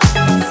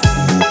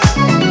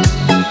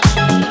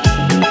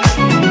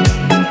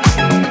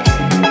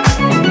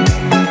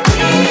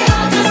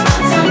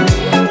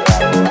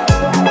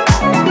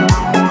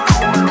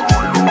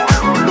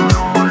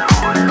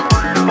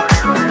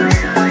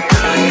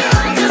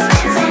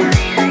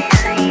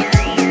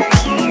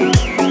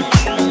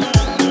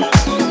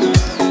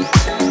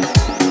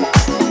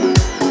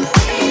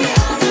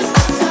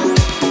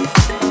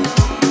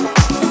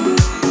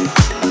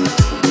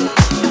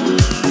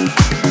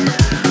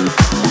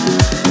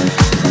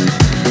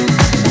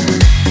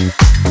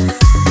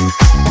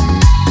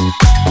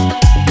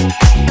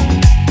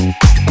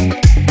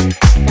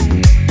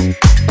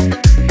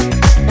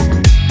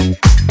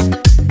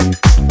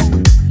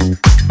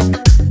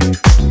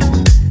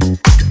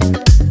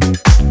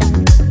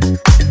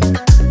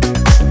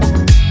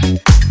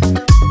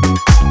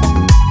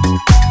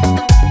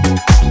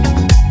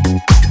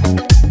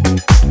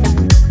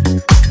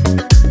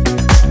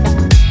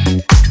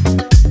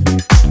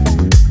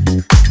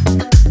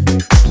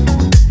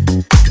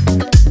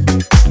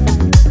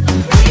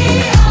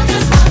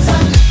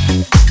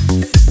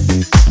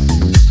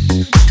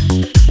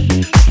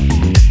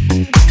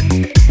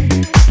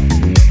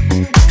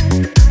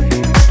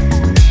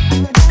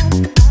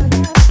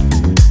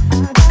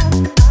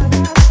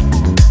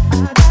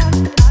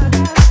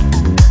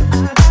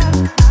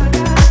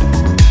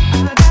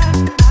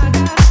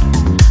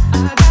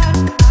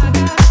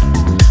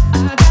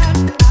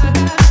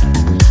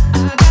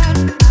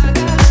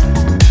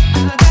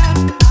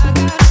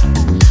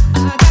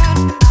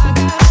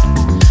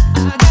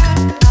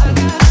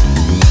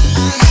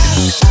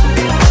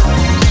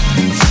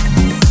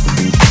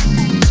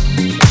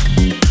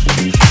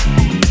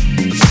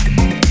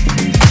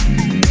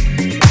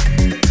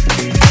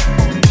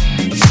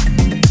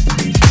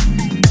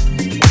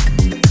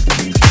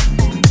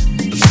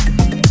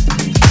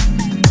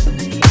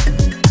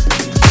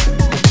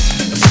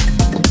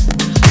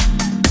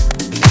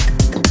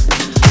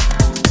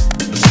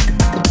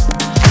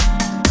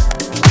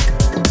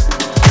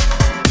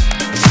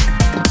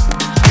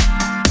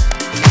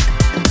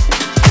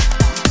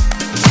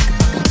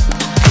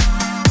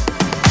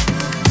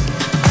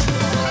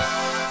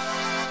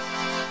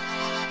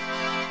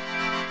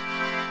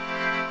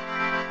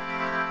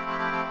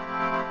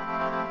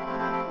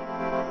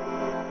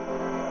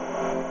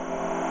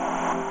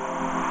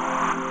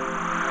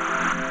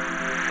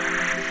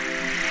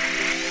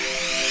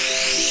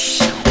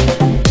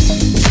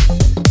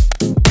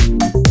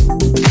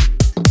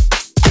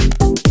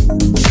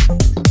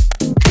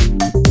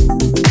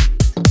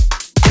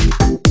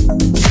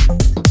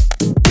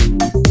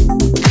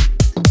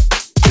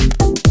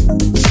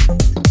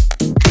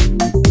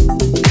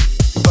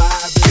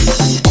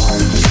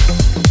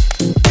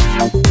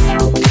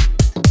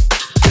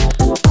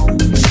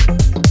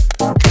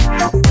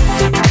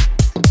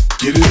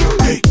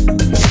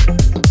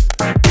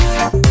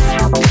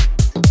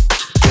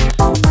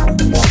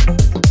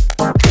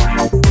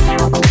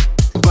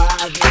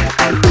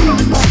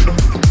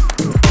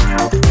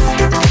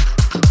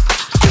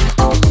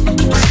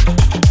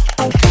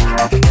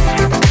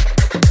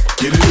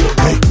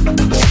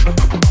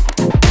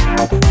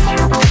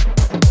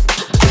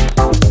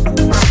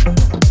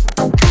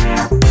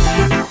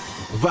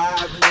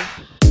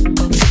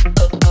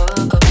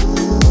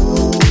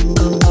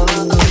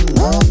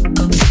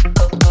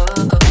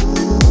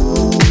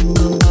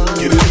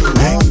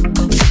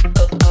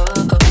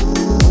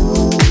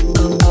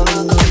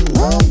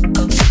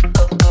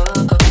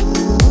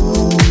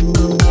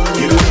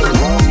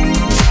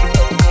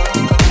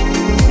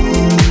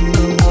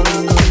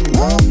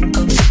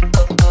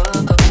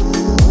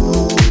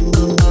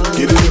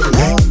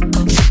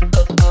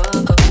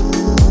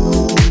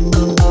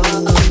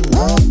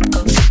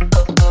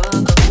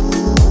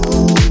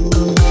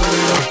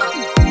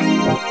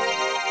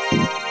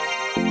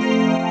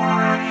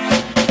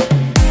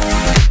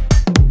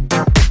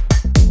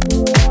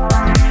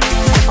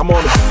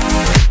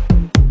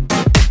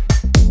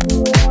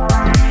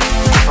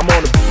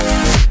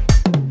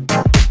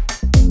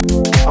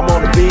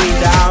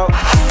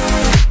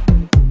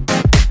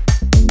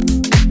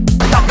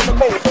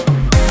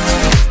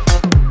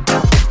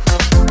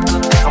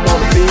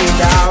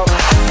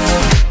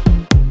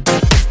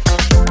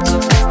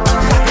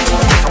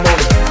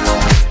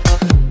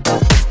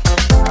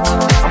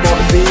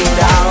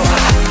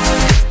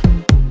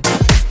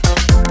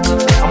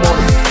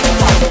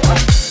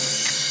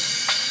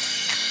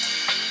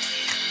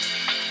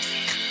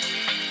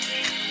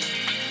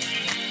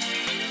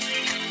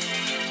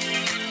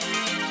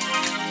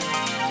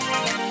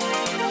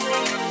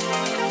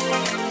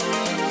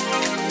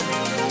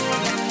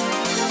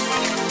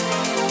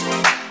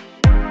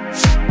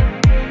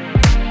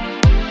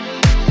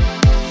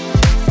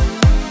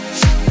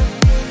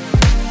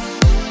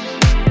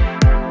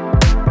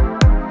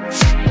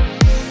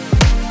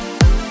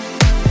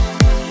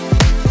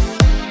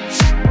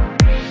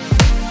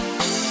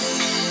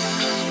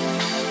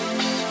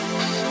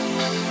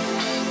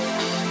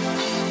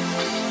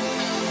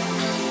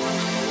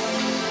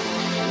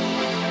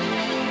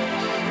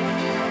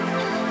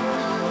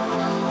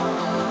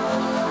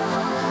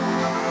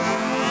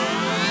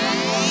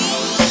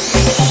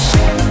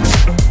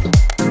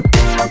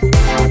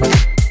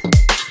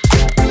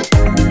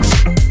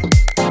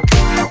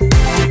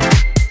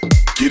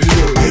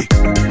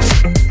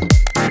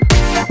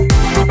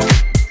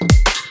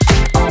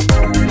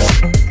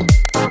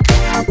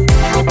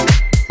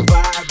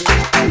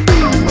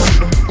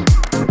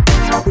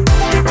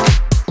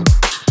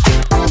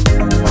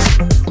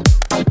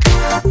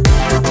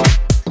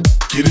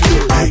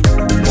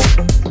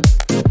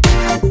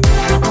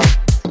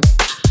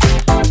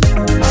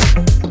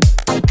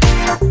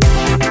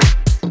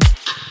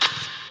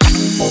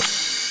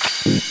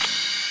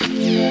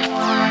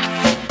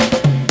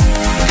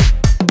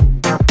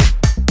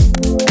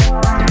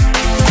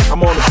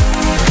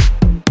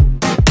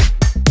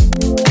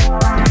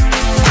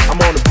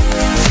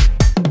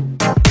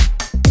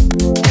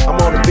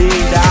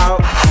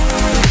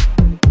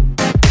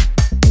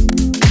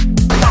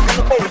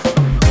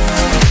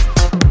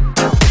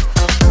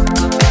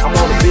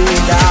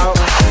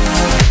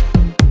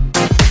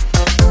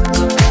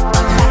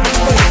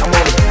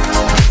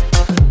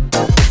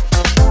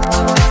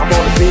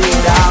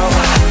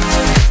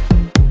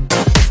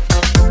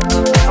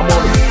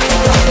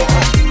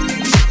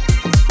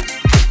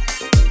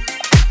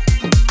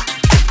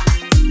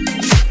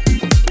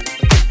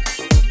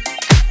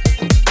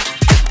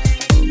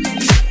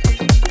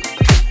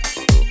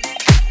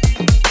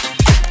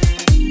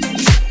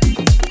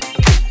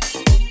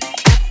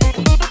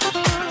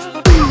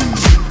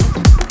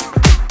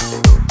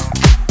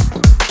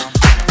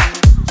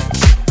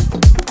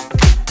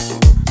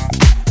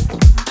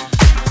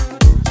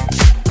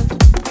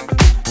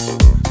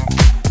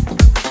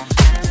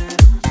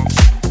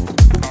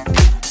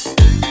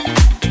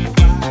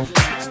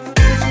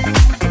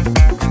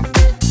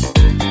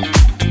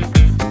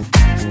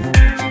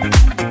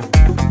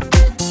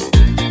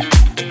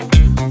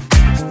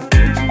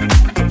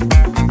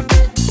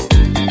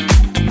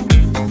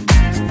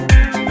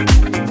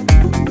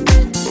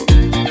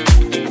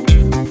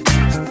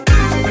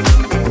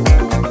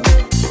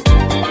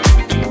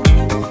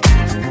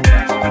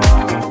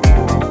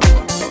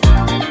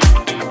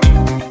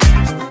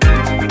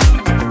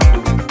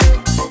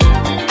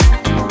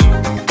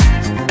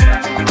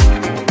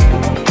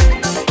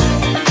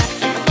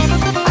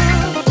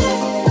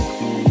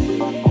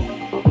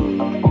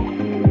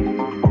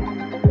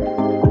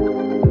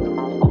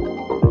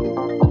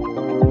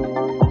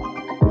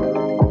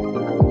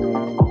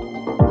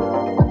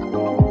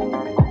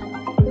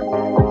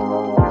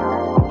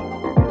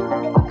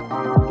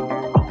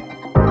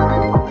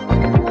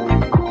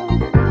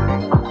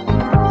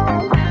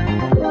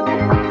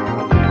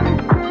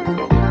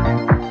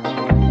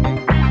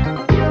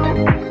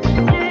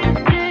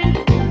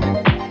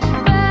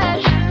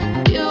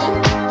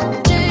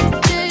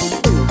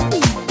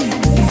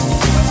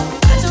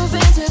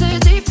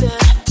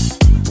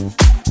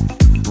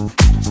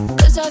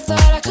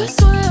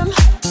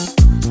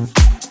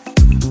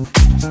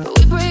 but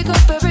we break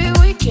up every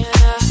weekend.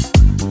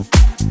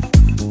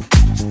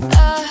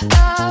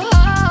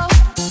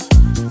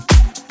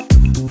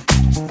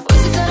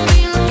 Was it gonna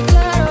be like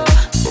that?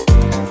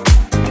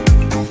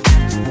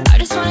 I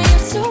just wanted you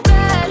so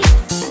bad.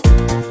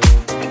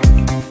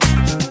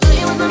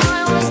 Playing with my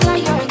mind, was that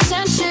your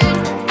intention?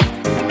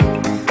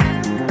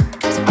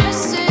 'Cause I'm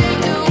missing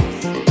you.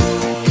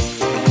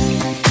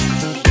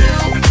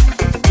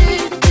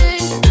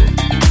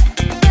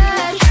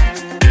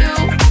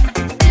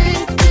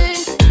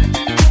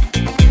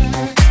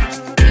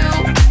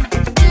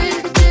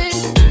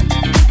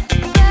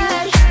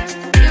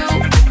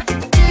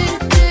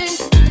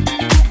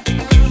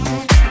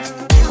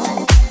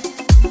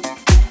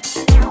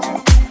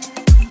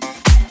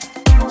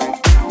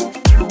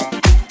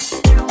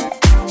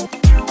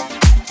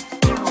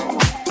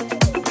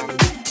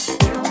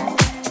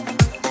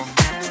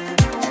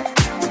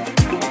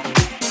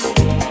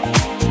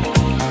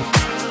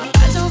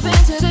 I dove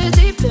into the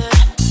deep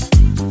end,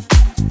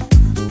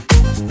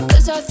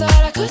 'cause I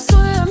thought I could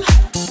swim.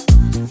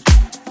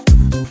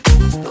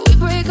 But we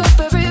break up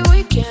every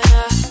weekend.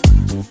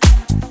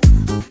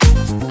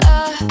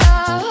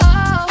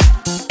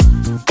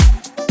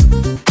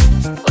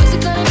 Was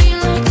it gonna be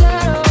like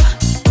that?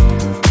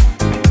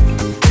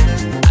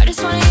 I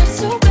just wanted you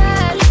so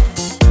bad.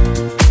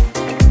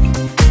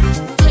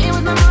 Playing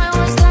with my mind,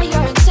 was that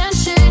your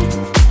intention?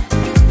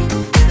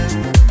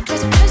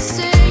 'Cause I'm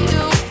missing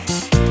you.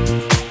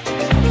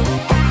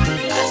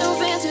 I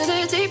dove into the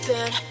deep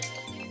end,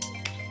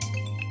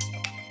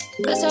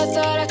 'cause I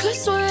thought I could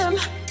swim.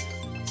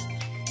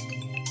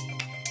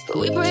 But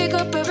we break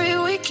up every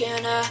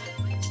weekend.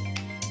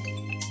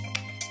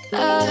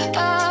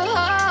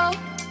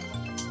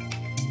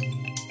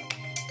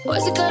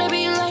 Was it gonna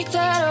be like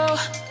that? Oh,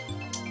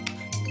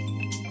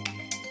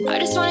 I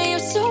just wanted you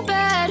so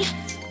bad.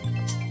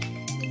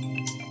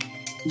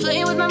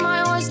 Playing with my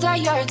mind, was that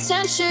your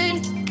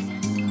intention?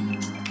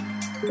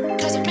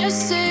 'Cause I'm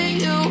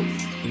missing you.